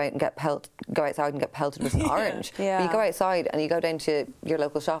you're going to go out and go outside and get pelted with an orange. But you go outside and you go down to your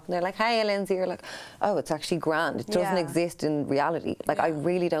local shop and they're like, hey, Lindsay, you're like, oh, it's actually grand. It doesn't exist in reality. Like, I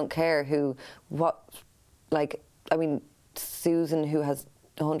really don't care like, I mean, Susan, who has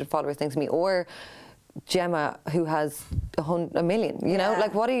 100 followers, thanks to me, or Gemma, who has 1 million, you know?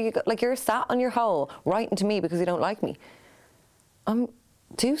 Like, what are you, like, you're sat on your hole writing to me because you don't like me.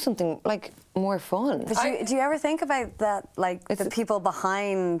 Do something, like, more fun. But do you ever think about that, like, the people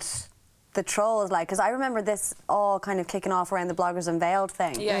behind the trolls? Like, because I remember this all kind of kicking off around the Bloggers Unveiled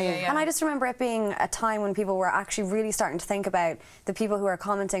thing. And I just remember it being a time when people were actually really starting to think about the people who are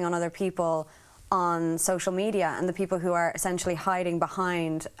commenting on other people on social media and the people who are essentially hiding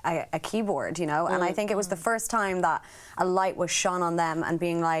behind a keyboard, you know? And I think it was the first time that a light was shone on them and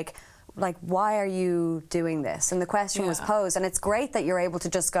being like, like, why are you doing this? And the question was posed, and it's great that you're able to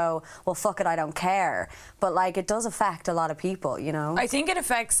just go, well, fuck it, I don't care. But like, it does affect a lot of people, you know? I think it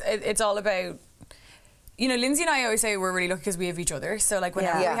affects, it's all about, you know, Lindsay and I always say we're really lucky because we have each other. So like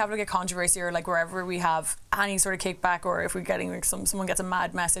whenever we have like a controversy or like wherever we have any sort of kickback, or if we're getting like someone gets a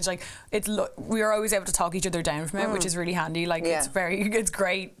mad message, like we are always able to talk each other down from it, which is really handy. Like it's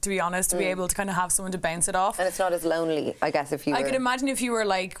great, to be honest, to be able to kind of have someone to bounce it off. And it's not as lonely, I guess, if you I could imagine if you were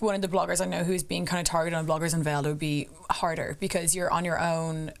like one of the bloggers I know who's being kind of targeted on Bloggers Unveiled, it would be harder because you're on your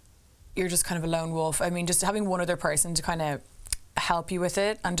own. You're just kind of a lone wolf. I mean, just having one other person to kind of help you with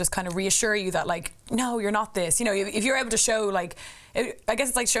it and just kind of reassure you that like, no, you're not this, you know, if you're able to show like, I guess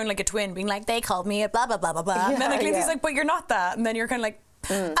it's like showing like a twin being like, they called me a blah blah blah blah blah, and then like Lindsay's like, but you're not that, and then you're kind of like,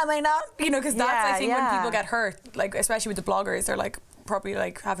 am I not, you know, because that's I think when people get hurt, like especially with the bloggers, they're like probably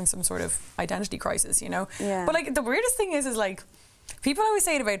like having some sort of identity crisis, you know. But like the weirdest thing is like, people always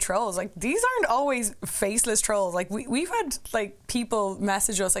say it about trolls, like these aren't always faceless trolls. Like we've had like people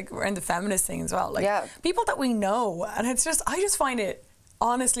message us like around the feminist thing as well, like people that we know, and it's just, I just find it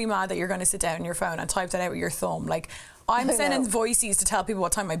honestly mad that you're going to sit down on your phone and type that out with your thumb. Like I'm sending voices to tell people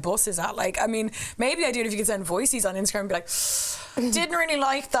what time my bus is at. Like, I mean, maybe I do it if you could send voices on Instagram and be like, didn't really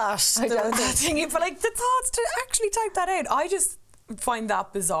like that thingy, but like the thoughts to actually type that out, I just find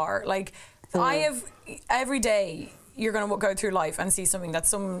that bizarre. Like I have every day. You're going to go through life and see something that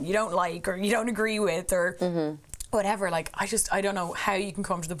you don't like or you don't agree with or whatever. Like, I don't know how you can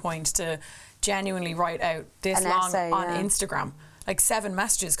come to the point to genuinely write out this long essay, on Instagram. Like 7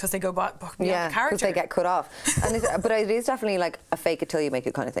 messages because they go beyond the character. Because they get cut off. And but it is definitely like a fake it till you make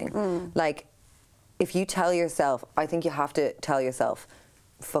it kind of thing. Like, if you tell yourself, I think you have to tell yourself,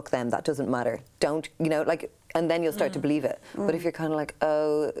 fuck them, that doesn't matter. Don't, you know, like, and then you'll start to believe it. But if you're kind of like,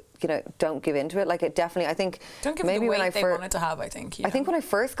 oh, you know, don't give into it. Like, it definitely, I think, don't give maybe it the weight they want it to have, I think. I think when I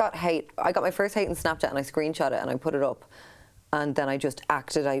first got hate, I got my first hate in Snapchat and I screenshot it and I put it up. And then I just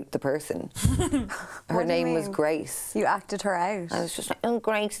acted out the person. Her name was Grace. You acted her out? I was just like, oh,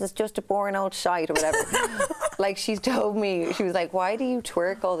 Grace is just a boring old shite or whatever. Like, she told me, she was like, why do you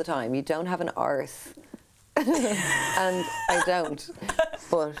twerk all the time? You don't have an arse. And I don't.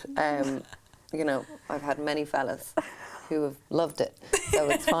 But, you know, I've had many fellas who have loved it, so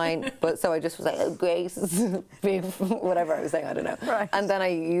it's fine. But so I just was like, oh, Grace, whatever I was saying, I don't know. Right. And then I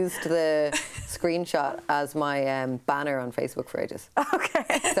used the screenshot as my banner on Facebook for ages.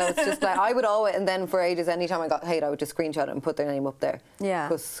 Okay. So it's just like, I would always, and then for ages, anytime I got hate, I would just screenshot it and put their name up there. Yeah.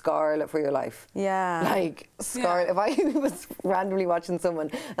 Because Scarlet for your life. Yeah. Like, Scarlet, if I was randomly watching someone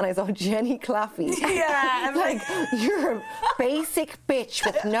and I saw Jenny Claffey. Yeah. I'm like, you're a basic bitch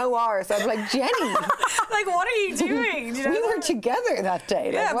with no arse. I'd be like, Jenny. Like, what are you doing? We were together that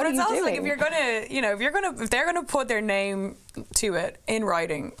day. Yeah, like, what but it's are you also doing? like if you're gonna, you know, if they're gonna put their name to it in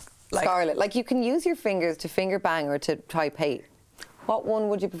writing, like Scarlet, like you can use your fingers to finger bang or to type hate. What one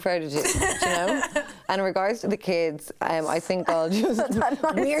would you prefer to do? Do you know? And in regards to the kids, I think I'll just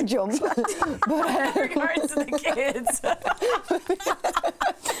weird jump. But in regards to the kids.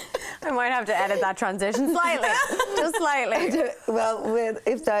 I might have to edit that transition slightly, just slightly. Well,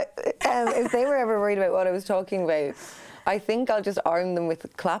 if they were ever worried about what I was talking about, I think I'll just arm them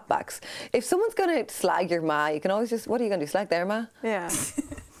with clapbacks. If someone's going to slag your ma, you can always just, what are you going to do, slag their ma? Yeah.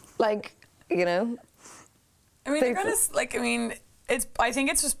 Like, you know? I mean, they're going to, like, I mean, I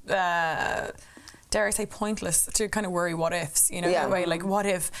think it's just, dare I say, pointless to kind of worry what ifs, you know, that way. Like, what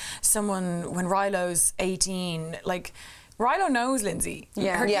if someone, when Rylo's 18, like, Rylo knows Lindsay.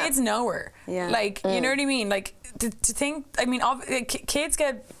 Yeah. Her kids know her. Yeah. Like, you know what I mean? Like, to think, I mean, kids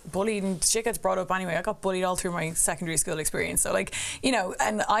get bullied and shit gets brought up anyway. I got bullied all through my secondary school experience. So, like, you know,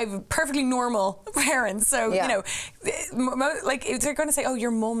 and I've perfectly normal parents. So, you know, like, if they're going to say, oh,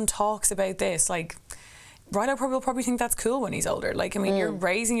 your mum talks about this, like, Rylo will probably think that's cool when he's older. Like, I mean, you're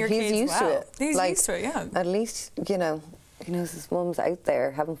raising your kids used to it. He's like, used to it, yeah. At least, you know, he knows his mum's out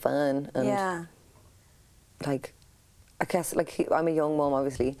there having fun. And, like, I guess, like, I'm a young mum,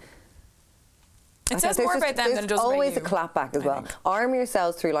 obviously. It says more about them than it does about you. There's always a clapback as well. Arm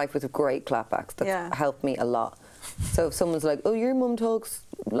yourselves through life with great clapbacks. That's helped me a lot. So if someone's like, oh, your mum talks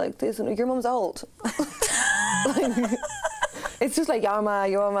like this, and your mum's old. Like, it's just like,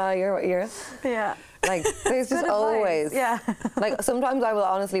 you're. Yeah. Like, there's just always. Yeah. Like, sometimes I will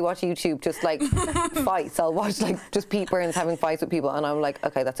honestly watch YouTube just, like, fights. I'll watch, like, just Pete Burns having fights with people, and I'm like,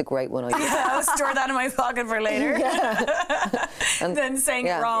 okay, that's a great one. I'll store that in my pocket for later. Yeah. And then saying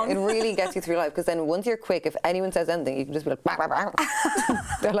it wrong. It really gets you through life, because then once you're quick, if anyone says anything, you can just be like, bah, bah, bah.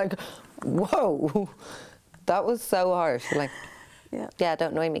 They're like, whoa, that was so harsh. You're like, yeah,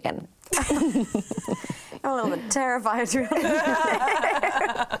 don't annoy me again. I'm a little bit terrified.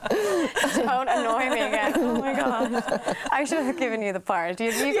 Don't annoy me again. Oh my God. I should have given you the part.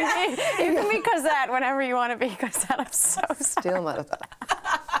 You can be Cosette whenever you want to be Cosette. I'm so sorry. Still mad at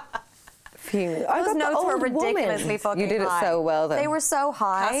that. Those notes were ridiculously fucking high. You did it so well, though. They were so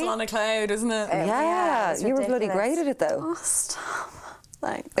high. Castle on a Cloud, isn't it? Yeah, you were bloody great at it, though. Oh, stop.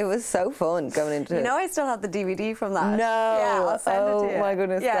 Thanks. It was so fun going into it. You know, I still have the DVD from that. No. Yeah, I'll send it to you. Oh my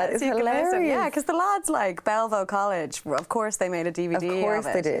goodness, that is hilarious. Yeah, because the lads like Belleville College, of course they made a DVD of it. Of course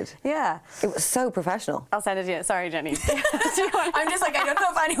they did. Yeah. It was so professional. I'll send it to you. Sorry, Jenny. I'm just like, I don't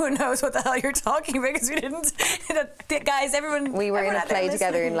know if anyone knows what the hell you're talking about because we didn't. Guys, everyone. We were in a play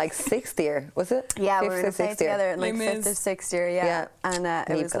together in like 6th year, was it? Yeah, we Fifth were in a play together in like Les Mis. 5th or 6th year, yeah. And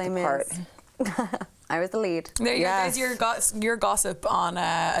it was Les Mis. I was the lead. There you go. There's your gossip on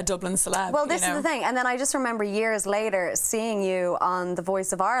a Dublin celeb. Well, this is the thing. And then I just remember years later seeing you on The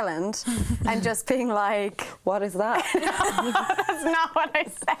Voice of Ireland and just being like... What is that? No, that's not what I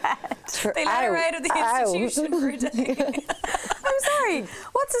said. They let her out of the institution for a day. I'm sorry.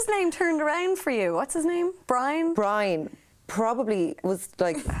 What's his name turned around for you? What's his name? Brian? Brian probably was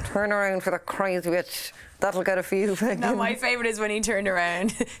like, turn around for the crazy bitch. That'll get a few. No, my favourite is when he turned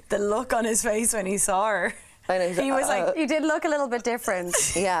around. The look on his face when he saw her. I know, he was like, you did look a little bit different.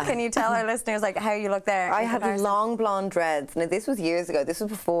 Yeah. Can you tell our listeners like how you look there? I had long blonde dreads. Now this was years ago. This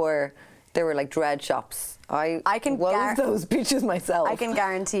was before there were like dread shops. I can wove those bitches myself. I can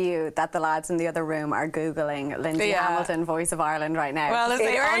guarantee you that the lads in the other room are Googling Lindsay Hamilton, Voice of Ireland right now. Well, if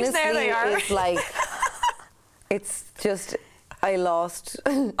they aren't there, they are. It's like, it's just... I lost.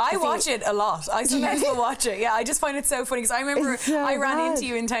 I watch it a lot. I sometimes will watch it. Yeah, I just find it so funny because I remember I ran into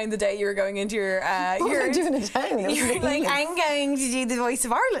you in town the day you were going into your. What was I doing in town? You were like, I'm going to do the Voice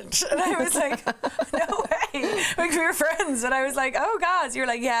of Ireland, and I was like, no way. Like we were friends, and I was like, oh God. You're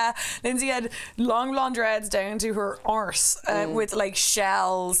like, yeah. Lindsay had long blonde dreads down to her arse with like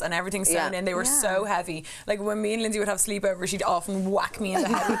shells and everything sewn in. They were so heavy. Like when me and Lindsay would have sleepover, she'd often whack me in the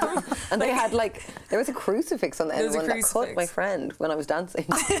head with them. And they had like there was a crucifix on the end of one that cut my friend when I was dancing.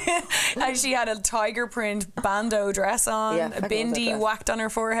 And she had a tiger print bandeau dress on, a bindi whacked on her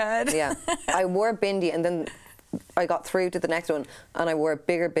forehead. Yeah, I wore a bindi and then I got through to the next one and I wore a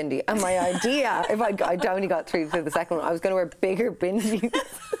bigger bindi. And my idea, if I only got through to the second one, I was going to wear bigger bindis. And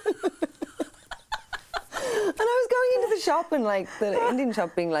I was going into the shop and like the Indian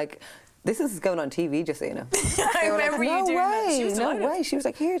shop being like, this is going on TV, just so you know. I remember you doing that. She was no way. She was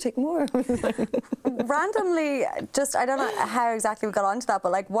like, here, take more. Randomly, just, I don't know how exactly we got onto that,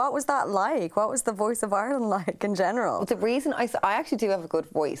 but like, what was that like? What was the Voice of Ireland like in general? Well, the reason I actually do have a good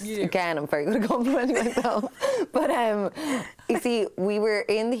voice. Again, I'm very good at complimenting myself. But you see, we were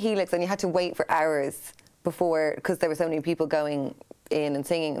in the Helix and you had to wait for hours before, because there were so many people going in and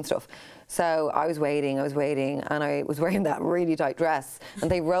singing and stuff. So I was waiting, and I was wearing that really tight dress.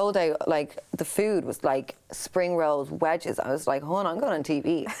 And they rolled out, like, the food was like spring rolls, wedges. I was like, hold on, I'm going on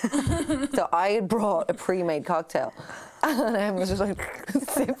TV. So I had brought a pre-made cocktail. And I was just like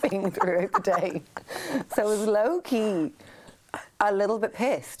sipping throughout the day. So it was low-key a little bit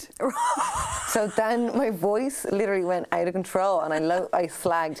pissed. So then my voice literally went out of control, and I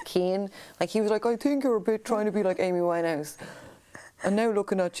slagged Cian. Like, he was like, I think you're a bit trying to be like Amy Winehouse. And now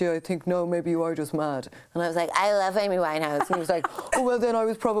looking at you, I think, no, maybe you are just mad. And I was like, I love Amy Winehouse. And he was like, oh, well, then I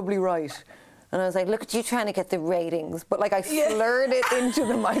was probably right. And I was like, look at you trying to get the ratings. But, like, I slurred it into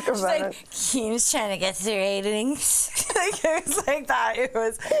the microphone. She's like, Cian's trying to get the ratings. Like, it was like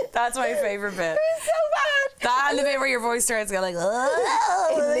that. That's my favourite bit. It was so bad. That and the bit where your voice starts to go like,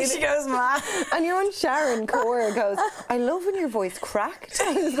 oh, like she goes mad. And your own Sharon Core goes, I love when your voice cracked.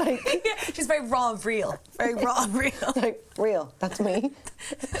 I was like... She's very raw and real. Very raw and real. Like, real, that's me.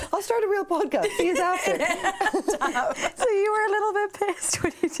 I'll start a real podcast. See you after. So you were a little bit pissed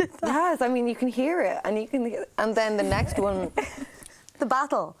when you did that? Yes, I mean, you can hear it. And then the next one... The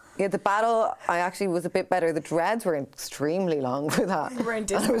battle. Yeah, the battle, I actually was a bit better. The dreads were extremely long for that. You were in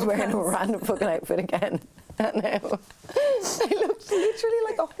and I was wearing a random fucking outfit again. And now I looked literally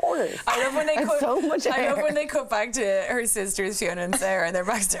like a horse. I love when they cut. So much hair. I love when they cut back to her sisters Fiona and Sarah, and they're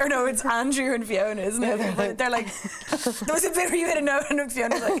back to. Or no, it's Andrew and Fiona, isn't it? They're like. There was a bit where you had a note, and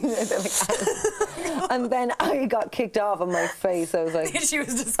Fiona's like. And then I got kicked off on my face. I was like. She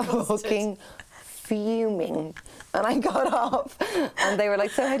was disgusted. Fucking fuming. And I got off and they were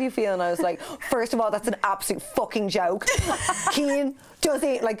like, so how do you feel? And I was like, first of all, that's an absolute fucking joke. Cian does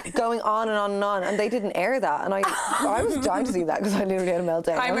it, like going on and on and on. And they didn't air that. And I was dying to see that because I literally had a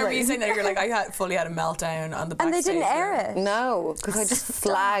meltdown. I remember you saying that you're like, I fully had a meltdown on the backstage. And they didn't air it? No, because I just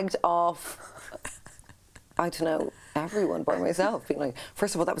slagged off, I don't know, everyone by myself, being like,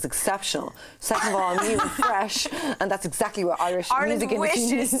 first of all, that was exceptional. Second of all, new and fresh, and that's exactly what Irish music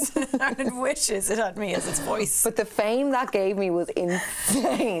industry needs. Ireland wishes it had me as its voice. But the fame that gave me was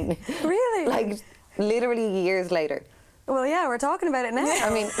insane. Really? Like, literally years later. Well, yeah, we're talking about it now.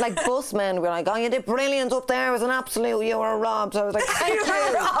 I mean, like, busmen were like, oh, you did brilliant up there. It was an absolute, you were robbed. So I was like, thank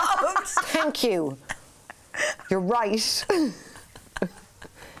you. Thank you. You're right. It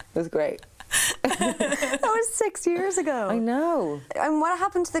was great. That was 6 years ago. I know. And what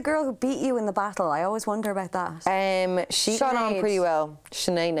happened to the girl who beat you in the battle? I always wonder about that. She got on pretty well.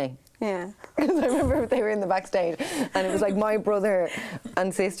 Sinead. Yeah. Because I remember they were in the backstage and it was like my brother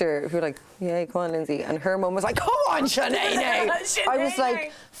and sister who were like, yeah, come on, Lindsay. And her mum was like, come on, Sinead. I was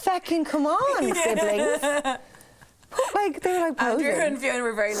like, fucking come on, siblings. Like, they were like posing. Andrew and Fiona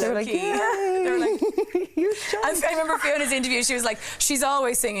were very low-key. Like, they were like, you're I remember Fiona's interview, she was like, she's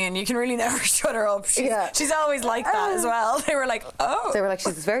always singing, you can really never shut her up. She's always like that as well. They were like, oh. They were like,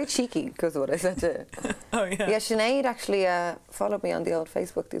 she's very cheeky, because of what I said to her. Oh, yeah. Yeah, Sinead actually followed me on the old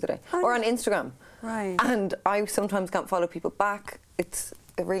Facebook the other day. Or on Instagram. Right. And I sometimes can't follow people back. It's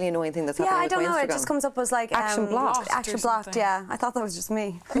a really annoying thing that's happening with my Instagram. Yeah, I don't know. It just comes up as like action blocked. Action blocked. Yeah, I thought that was just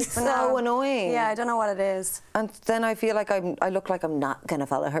me. It's so annoying. Yeah, I don't know what it is. And then I feel like I look like I'm not gonna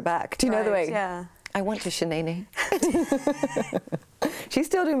follow her back. Do you know the way? Yeah. I went to Sinead. She's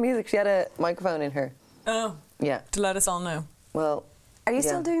still doing music. She had a microphone in her. Oh. Yeah. To let us all know. Well. Are you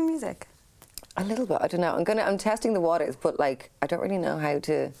still doing music? A little bit. I don't know. I'm testing the waters, but like I don't really know how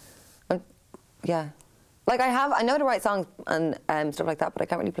to. Yeah. Like I know to write songs and stuff like that, but I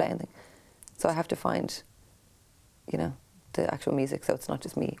can't really play anything. So I have to find, you know, the actual music, so it's not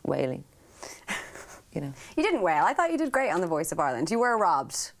just me wailing. You know. You didn't wail. I thought you did great on The Voice of Ireland. You were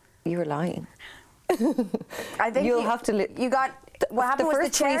robbed. You were lying. I think you'll have to. You got. What happened was the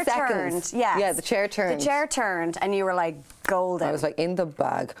chair turned. Yeah. Yeah, the chair turned. The chair turned, and you were like golden. I was like in the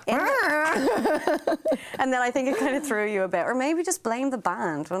bag. And then I think it kind of threw you a bit, or maybe just blame the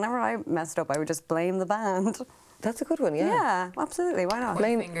band. Whenever I messed up, I would just blame the band. That's a good one. Yeah. Yeah, absolutely. Why not?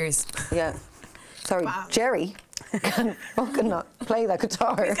 Blame fingers. Yeah. Sorry, wow. Jerry can fucking not play that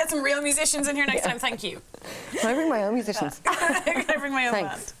guitar. Please get some real musicians in here next time. Thank you. Can I bring my own musicians? Can I bring my own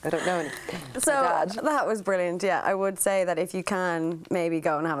Thanks. band? I don't know. So that was brilliant. Yeah, I would say that if you can, maybe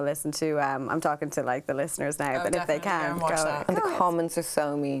go and have a listen to. I'm talking to like the listeners now, but if they can, go. That. And the comments are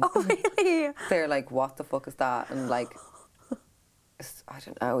so mean. Oh really? They're like, "What the fuck is that?" And like, I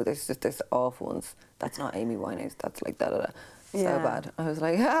don't know. There's just this awful ones. That's not Amy Winehouse. That's like da da da. So bad. I was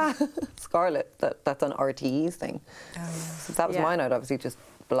like, Scarlett, that's on RTE's thing. Oh, yeah. So if that was mine, I'd obviously just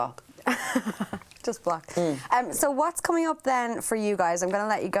block. Just block. So what's coming up then for you guys? I'm going to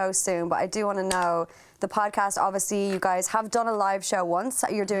let you go soon, but I do want to know the podcast. Obviously, you guys have done a live show once.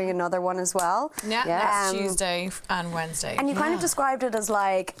 You're doing another one as well. Yeah, next Tuesday and Wednesday. And you kind of described it as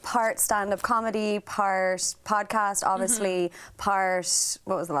like part stand-up comedy, part podcast, obviously, part...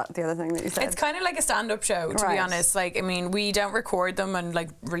 What was the other thing that you said? It's kind of like a stand-up show, to be honest. Like, I mean, we don't record them and like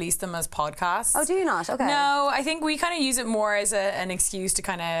release them as podcasts. Oh, do you not? Okay. No, I think we kind of use it more as an excuse to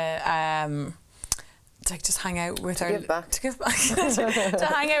kind of... to like just hang out with to give back to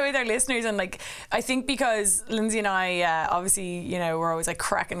hang out with our listeners. And like I think because Lindsay and I obviously, you know, we're always like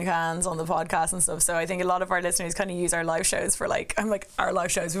cracking cans on the podcast and stuff, so I think a lot of our listeners kind of use our live shows for like, I'm like, our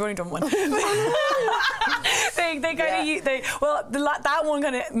live shows, we've only done one. they kind of that one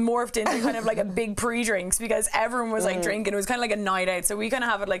kind of morphed into kind of like a big pre-drinks because everyone was like drinking. It was kind of like a night out, so we kind of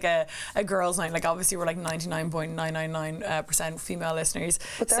have it like a girls' night. Like obviously we're like 99.999% female listeners,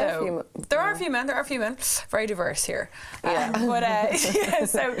 but there are a few men. Very diverse here. But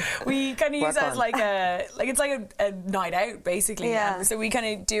so we kind of use that as like it's like a night out basically. Yeah. So we kind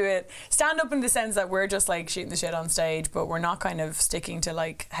of do it stand up in the sense that we're just like shooting the shit on stage, but we're not kind of sticking to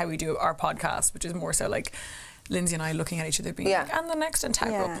like how we do our podcast, which is more so like Lindsay and I looking at each other being like, and the next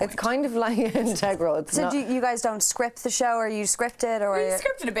integral point. It's kind of like integral. It's so you guys don't script the show, or you script it, or we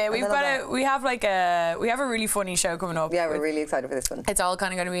script it a bit. We have a really funny show coming up. Yeah, we're really excited for this one. It's all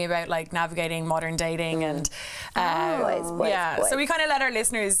kind of going to be about like navigating modern dating and boys. So we kind of let our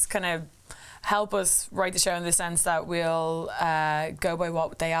listeners kind of help us write the show in the sense that we'll go by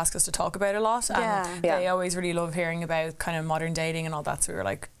what they ask us to talk about a lot, and they always really love hearing about kind of modern dating and all that. So we were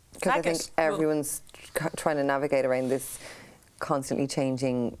like, because I think everyone's trying to navigate around this constantly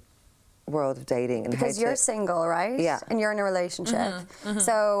changing world of dating. And because you're single, right? Yeah. And you're in a relationship.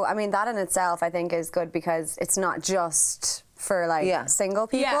 So, I mean, that in itself, I think, is good because it's not just for like single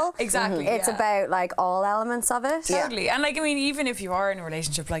people. Yeah, exactly. It's about like all elements of it. Totally. And like, I mean, even if you are in a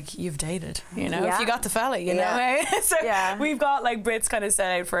relationship, like you've dated, you know, if you got the fella, you know, eh? So we've got like bits kind of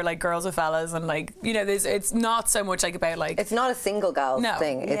set out for like girls with fellas, and like, you know, it's not so much like about like, it's not a single gal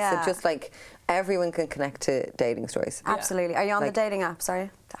thing. It's just like everyone can connect to dating stories. Absolutely. Are you on the dating app?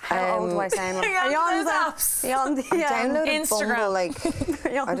 Sorry. How old do I sound? Are you on the apps? Are you on the downloaded Instagram? Bumble, like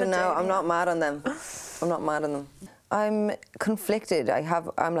I don't know. I'm not mad on them. I'm conflicted.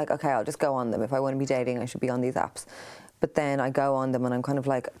 I'm like, okay, I'll just go on them. If I want to be dating, I should be on these apps. But then I go on them and I'm kind of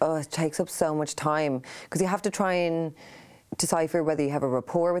like, oh, it takes up so much time because you have to try and decipher whether you have a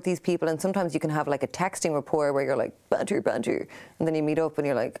rapport with these people. And sometimes you can have like a texting rapport where you're like banter, and then you meet up and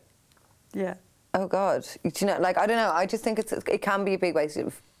you're like, oh God, you know, like I don't know. I just think it can be a big waste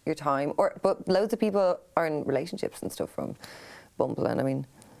of your time. But loads of people are in relationships and stuff from Bumble, and I mean.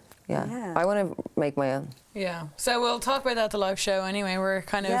 Yeah. I want to make my own. Yeah. So we'll talk about that at the live show anyway. We're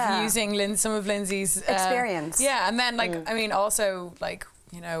kind of using some of Lindsay's experience. Yeah, and then like I mean also like,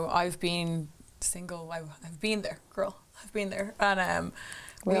 you know, I've been single. I've been there, girl. I've been there, and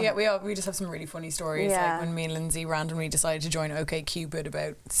we just have some really funny stories. Like when me and Lindsay randomly decided to join OkCupid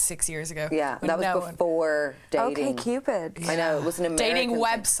about 6 years ago. Yeah, that was before dating. OkCupid. I know, it was an American dating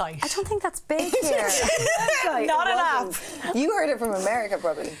website. I don't think that's big here. Not an app. You heard it from America,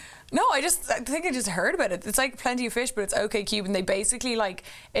 probably. No, I think I just heard about it. It's like Plenty of Fish, but it's OkCupid, and they basically like,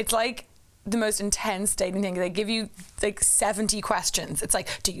 it's like the most intense dating thing. They give you like 70 questions. It's like,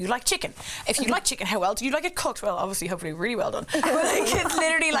 do you like chicken? If you like chicken, how well do you like it cooked? Well, obviously, hopefully really well done. But like, it's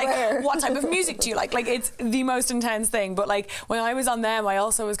literally like, what type of music do you like? Like, it's the most intense thing. But like, when I was on them, I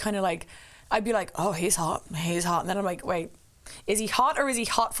also was kind of like, I'd be like, oh, he's hot. And then I'm like, wait, is he hot or is he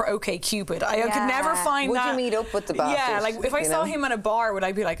hot for OkCupid? I could never find that. Would you meet up with the bastard? Yeah, like if I saw him at a bar, would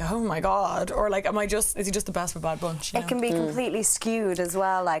I be like, oh my God? Or like, is he just the best of a bad bunch? It can be completely skewed as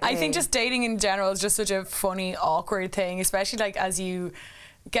well. Like I think just dating in general is just such a funny, awkward thing, especially like as you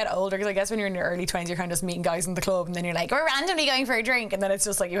get older, because I guess when you're in your early 20s you're kind of just meeting guys in the club and then you're like, we're randomly going for a drink, and then it's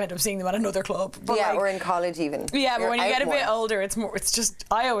just like you end up seeing them at another club. But yeah, like, or in college even. Yeah, but when you get a bit older, it's just,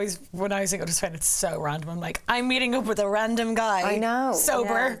 I always, when I was single, just find it so random. I'm like, I'm meeting up with a random guy. I know.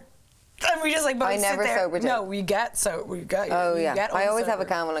 Sober. And we just like both I never sit there. sobered. No, we get. Oh yeah. I always have a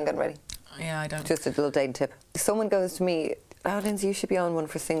camel and get ready. Yeah, I don't. Just a little dating tip. Someone goes to me, oh, Lindsay, you should be on one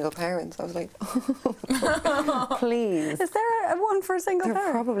for single parents. I was like, oh, please. Is there one for single parents?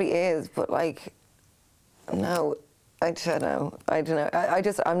 There probably is, but like, no, I don't know.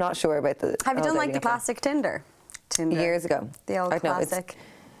 I'm not sure about the. Have you done like the classic Tinder? Years ago. The old classic.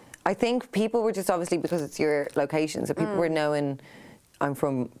 I think people were just obviously because it's your location, so people were knowing I'm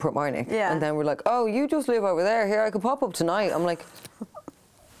from Portmarnock, and then we're like, oh, you just live over there. Here, I could pop up tonight. I'm like,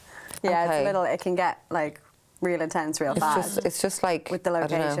 yeah, okay. It's a little. It can get like real intense real fast. It's just like with the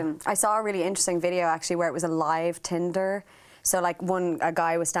location. I saw a really interesting video actually where it was a live Tinder. So like a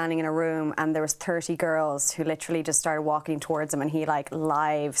guy was standing in a room and there was 30 girls who literally just started walking towards him, and he like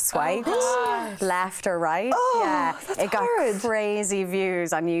live swiped left or right. It got crazy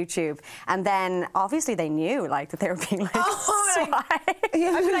views on YouTube, and then obviously they knew like that they were being like swiped. I'd be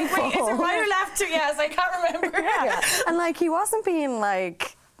like, wait, is it right or left? Yes, I can't remember. And like he wasn't being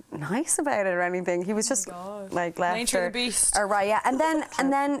like nice about it or anything. He was just like left or right, and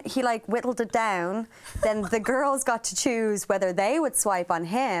then he like whittled it down. Then the girls got to choose whether they would swipe on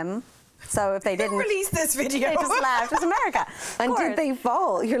him. So if they didn't release this video, they just left. It's America. And did they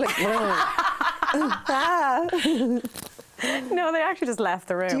fall? You're like, no, they actually just left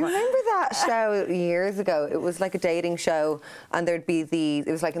the room. Do you remember that show years ago? It was like a dating show, and there'd be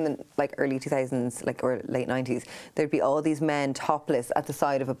it was like in the like early 2000s, like or late 90s. There'd be all these men topless at the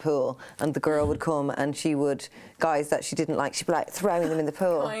side of a pool, and the girl would come and guys that she didn't like, she'd be like throwing them in the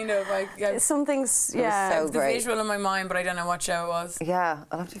pool. Kind of like something's so the great. visual in my mind, but I don't know what show it was. Yeah,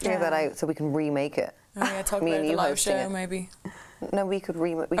 I'll have to figure that out so we can remake it. Oh yeah, talk about the live show maybe. No, we could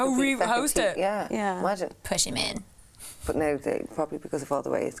host it. Yeah, imagine. Push him in. But now, probably because of all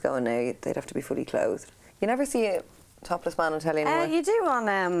the way it's going now, they'd have to be fully clothed. You never see a topless man on telly anymore. You do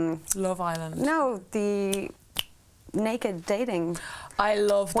on Love Island. No, the Naked Dating. I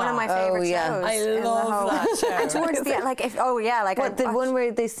love that. One of my favourite shows. I love that show. And towards the end, like what, the one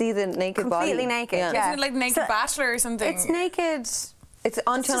where they see the naked body? Completely naked. Yeah. Isn't it like Naked Bachelor or something? It's naked. It's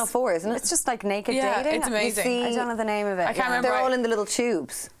on Channel 4, isn't it? It's just like Naked Dating. It's amazing. I don't know the name of it. I can't remember. They're all in the little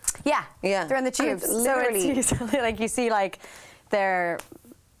tubes. Yeah. They're in the tubes. Literally. So it's like you see like their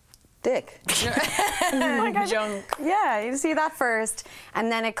dick. Junk. Yeah, you see that first,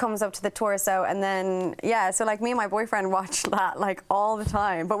 and then it comes up to the torso, and then so like me and my boyfriend watch that like all the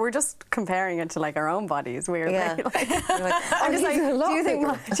time, but we're just comparing it to like our own bodies weirdly. Yeah. I'm just like,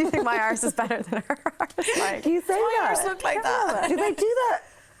 do you think my arse is better than her arse? Like, Do you say My that? arse look like that. Do they do that?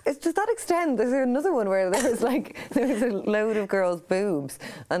 Does that extend? There's another one where there was a load of girls' boobs,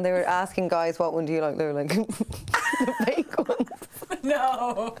 and they were asking guys, "What one do you like?" They were like, "The fake ones."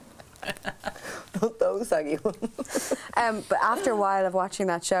 No. Not those saggy ones. but after a while of watching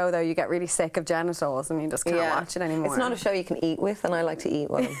that show, though, you get really sick of genitals, and you just can't watch it anymore. It's not a show you can eat with, and I like to eat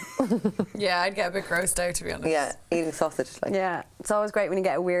one. Yeah, I'd get a bit grossed out, to be honest. Yeah, eating sausage. Like. Yeah, it's always great when you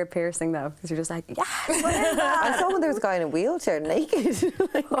get a weird piercing, though, because you're just like, yes, what is that? I saw when there was a guy in a wheelchair naked.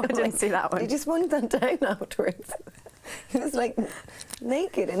 I didn't see that one. He just went down afterwards. He was like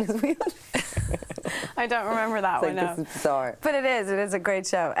naked in his wheelchair. I don't remember that one. This is bizarre. But it is a great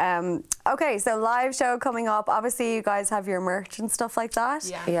show. Okay, so live show coming up. Obviously, you guys have your merch and stuff like that.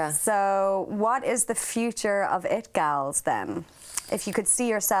 Yeah. So what is the future of It Gals then? If you could see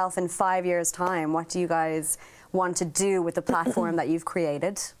yourself in 5 years' time, what do you guys want to do with the platform that you've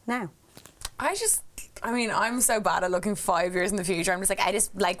created now? I'm so bad at looking 5 years in the future. I'm just like, I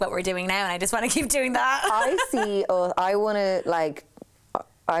just like what we're doing now, and I just want to keep doing that. I want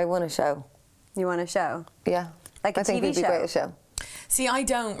a show. You want a show? Yeah. Like a I think TV it'd be show? great a show. See, I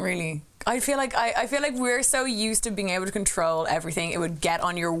don't really. I feel like we're so used to being able to control everything. It would get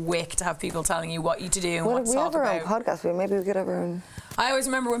on your wick to have people telling you what you to do and what to talk about. We have our own podcast. Maybe we could have our own. I always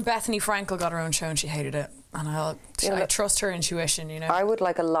remember when Bethany Frankel got her own show and she hated it. And I trust her intuition, you know. I would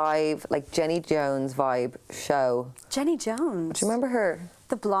like a live, like Jenny Jones vibe show. Jenny Jones. Do you remember her?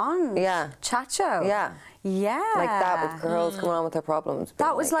 The blonde. Yeah. Chat show. Yeah. Yeah. Like that with girls coming on with their problems.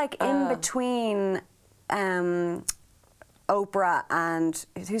 That was like in between Oprah and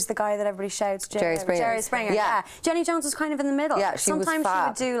who's the guy that everybody shouts? Jerry Springer. Jerry Springer. Yeah. Jenny Jones was kind of in the middle. Yeah, she was sometimes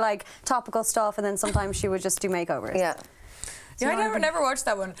fab. she would do like topical stuff, and then sometimes she would just do makeovers. Yeah. Yeah, I never watched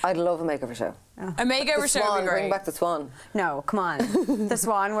that one. I'd love a makeover show. A makeover show would be great. Bring back the Swan. No, come on. The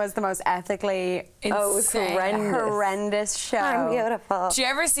Swan was the most ethically Insane. Oh, it was horrendous show. I'm beautiful. Do you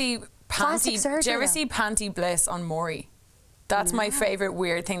ever see Plastic surgery. Do you ever see Panty Bliss on Maury? That's my favourite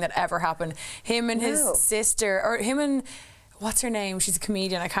weird thing that ever happened. Him and his sister, or him and what's her name? She's a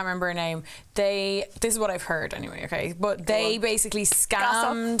comedian. I can't remember her name. This is what I've heard anyway. Okay, but they basically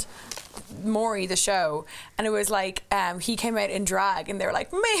scammed Maury the show, and it was like he came out in drag, and they were like,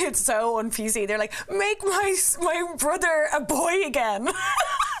 it's so un-PC. They're like, make my brother a boy again.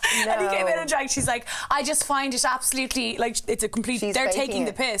 And he came out in drag. She's like, I just find it absolutely like it's a complete. They're taking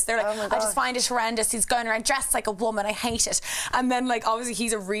the piss. They're like, I just find it horrendous. He's going around dressed like a woman. I hate it. And then like obviously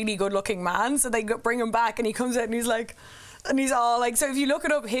he's a really good-looking man, so they bring him back, and he comes out and he's like. And he's all like, so if you look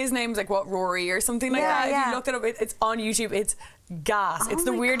it up, his name's like what, Rory or something like that. If you look it up, it's on YouTube. It's gas. It's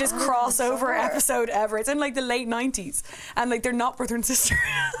the weirdest crossover episode ever. It's in like the late 90s, and like they're not brother and sister.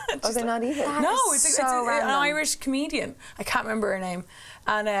 Oh, they're not even. No, it's an Irish comedian. I can't remember her name.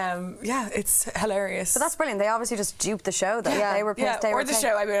 And it's hilarious. But that's brilliant. They obviously just duped the show, though. Yeah. They were pissed. Or the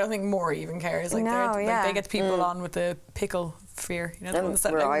show. I mean, I don't think Maury even cares. Like, they get the people on with the pickle fear. You know, the ones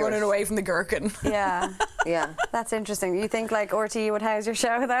that like running away from the gherkin. Yeah. Yeah. That's interesting. You think like RTE would house your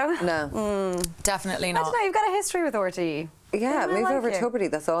show, though? No. Definitely I not. don't know. You've got a history with RTE. Yeah, They move like over you. to Tuberty,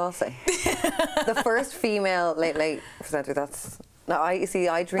 that's all I'll say. The first female late presenter,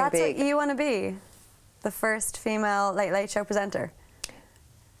 I dream That's big. what you want to be? The first female late show presenter?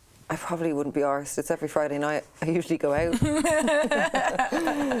 I probably wouldn't be arsed. It's every Friday night. I usually go out.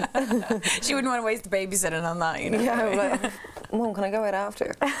 She wouldn't want to waste the babysitting on that, you know. Yeah, I'm like, Mum, can I go out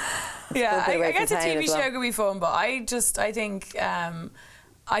after? Yeah, Still be away I guess from a town TV as well. show could be fun, but I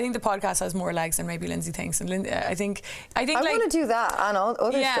think the podcast has more legs than maybe Lindsay thinks, and I think I like, want to do that and all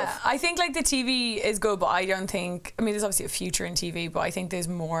other stuff. I think like the TV is good, but I don't think. I mean, there's obviously a future in TV, but I think there's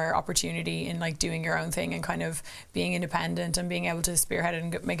more opportunity in like doing your own thing and kind of being independent and being able to spearhead it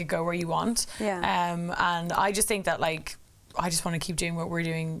and make it go where you want. Yeah. And I just think that like. I just want to keep doing what we're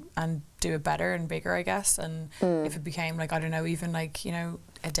doing and do it better and bigger, I guess. And if it became like, I don't know, even like, you know,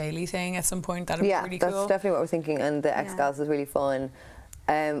 a daily thing at some point, that'd be really cool. Yeah, that's definitely what we're thinking. And the X-Gals is really fun.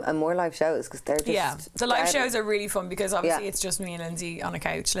 And more live shows because they're just the live shows are really fun because obviously it's just me and Lindsay on a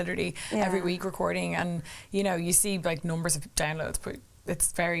couch literally every week recording, and you know you see like numbers of downloads, but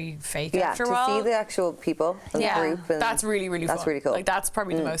it's very fake after a while. To see the actual people and the group, and that's really fun. That's really cool. Like that's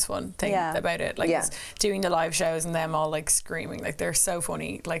probably the most fun thing about it. Like is doing the live shows and them all like screaming, like they're so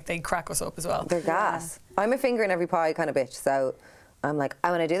funny, like they crack us up as well. They're gas. I'm a finger in every pie kind of bitch, so I'm like, I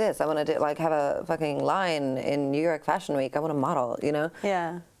want to do this. I want to do like have a fucking line in New York Fashion Week. I want to model, you know.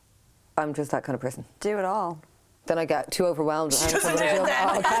 Yeah. I'm just that kind of person. Do it all. Then I get too overwhelmed. She doesn't do it then.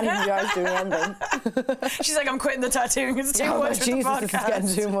 I can't even be arsed doing anything. She's like, I'm quitting the tattooing. It's too much for Jesus, the podcast.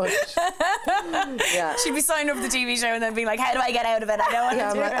 this is getting too much. Yeah. She'd be signing up for the TV show and then being like, how do I get out of it? I don't want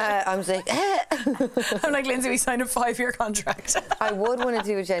to do it. I'm saying, I'm like, Lindsay, we signed a 5-year contract. I would want to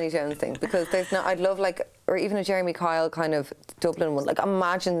do a Jenny Jones thing because there's not. I'd love like, or even a Jeremy Kyle kind of Dublin one. Like,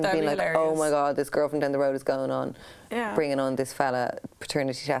 imagine That'd being be like, hilarious. oh my God, this girl from down the road is going on, Yeah. bringing on this fella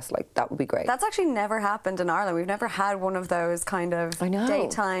paternity test. Like, that would be great. That's actually never happened in Ireland. We've never had one of those kind of I know.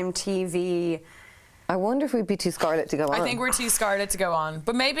 daytime TV. I wonder if we'd be too scarlet to go on. I think we're too scarlet to go on.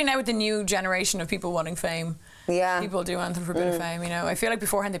 But maybe now with the new generation of people wanting fame, Yeah. people do anything for a bit of fame, you know. I feel like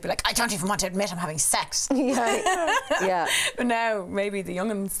beforehand they'd be like, I don't even want to admit I'm having sex. Yeah. Yeah. But now, maybe the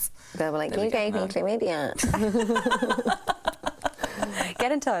young'uns. They'll be like, you gave me chlamydia.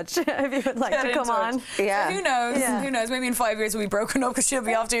 Get in touch if you would like Get to in come touch. on. Yeah. So who knows? Yeah. Who knows? Maybe in 5 years we'll be broken up because she'll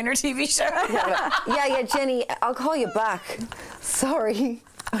be off doing her TV show. Yeah, Jenny, I'll call you back. Sorry.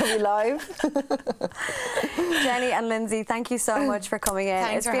 Are we live? Jenny and Lindsay, thank you so much for coming in.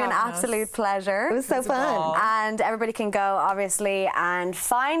 Thanks It's for been an having us. absolute pleasure. It was so fun. And everybody can go, obviously, and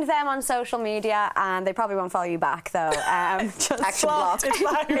find them on social media. And they probably won't follow you back, though. Just Action block.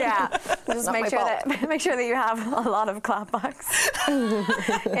 Yeah, just Not make my sure fault. that you have a lot of clapbacks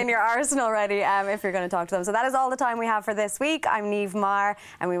in your arsenal ready if you're going to talk to them. So that is all the time we have for this week. I'm Niamh Maher,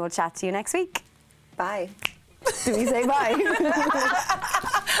 and we will chat to you next week. Bye. Do we say bye?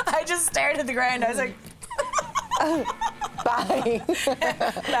 I just stared at the ground. I was like, Bye.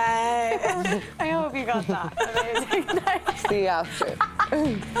 bye. I hope you got that. Amazing. See you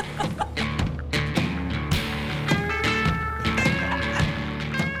after.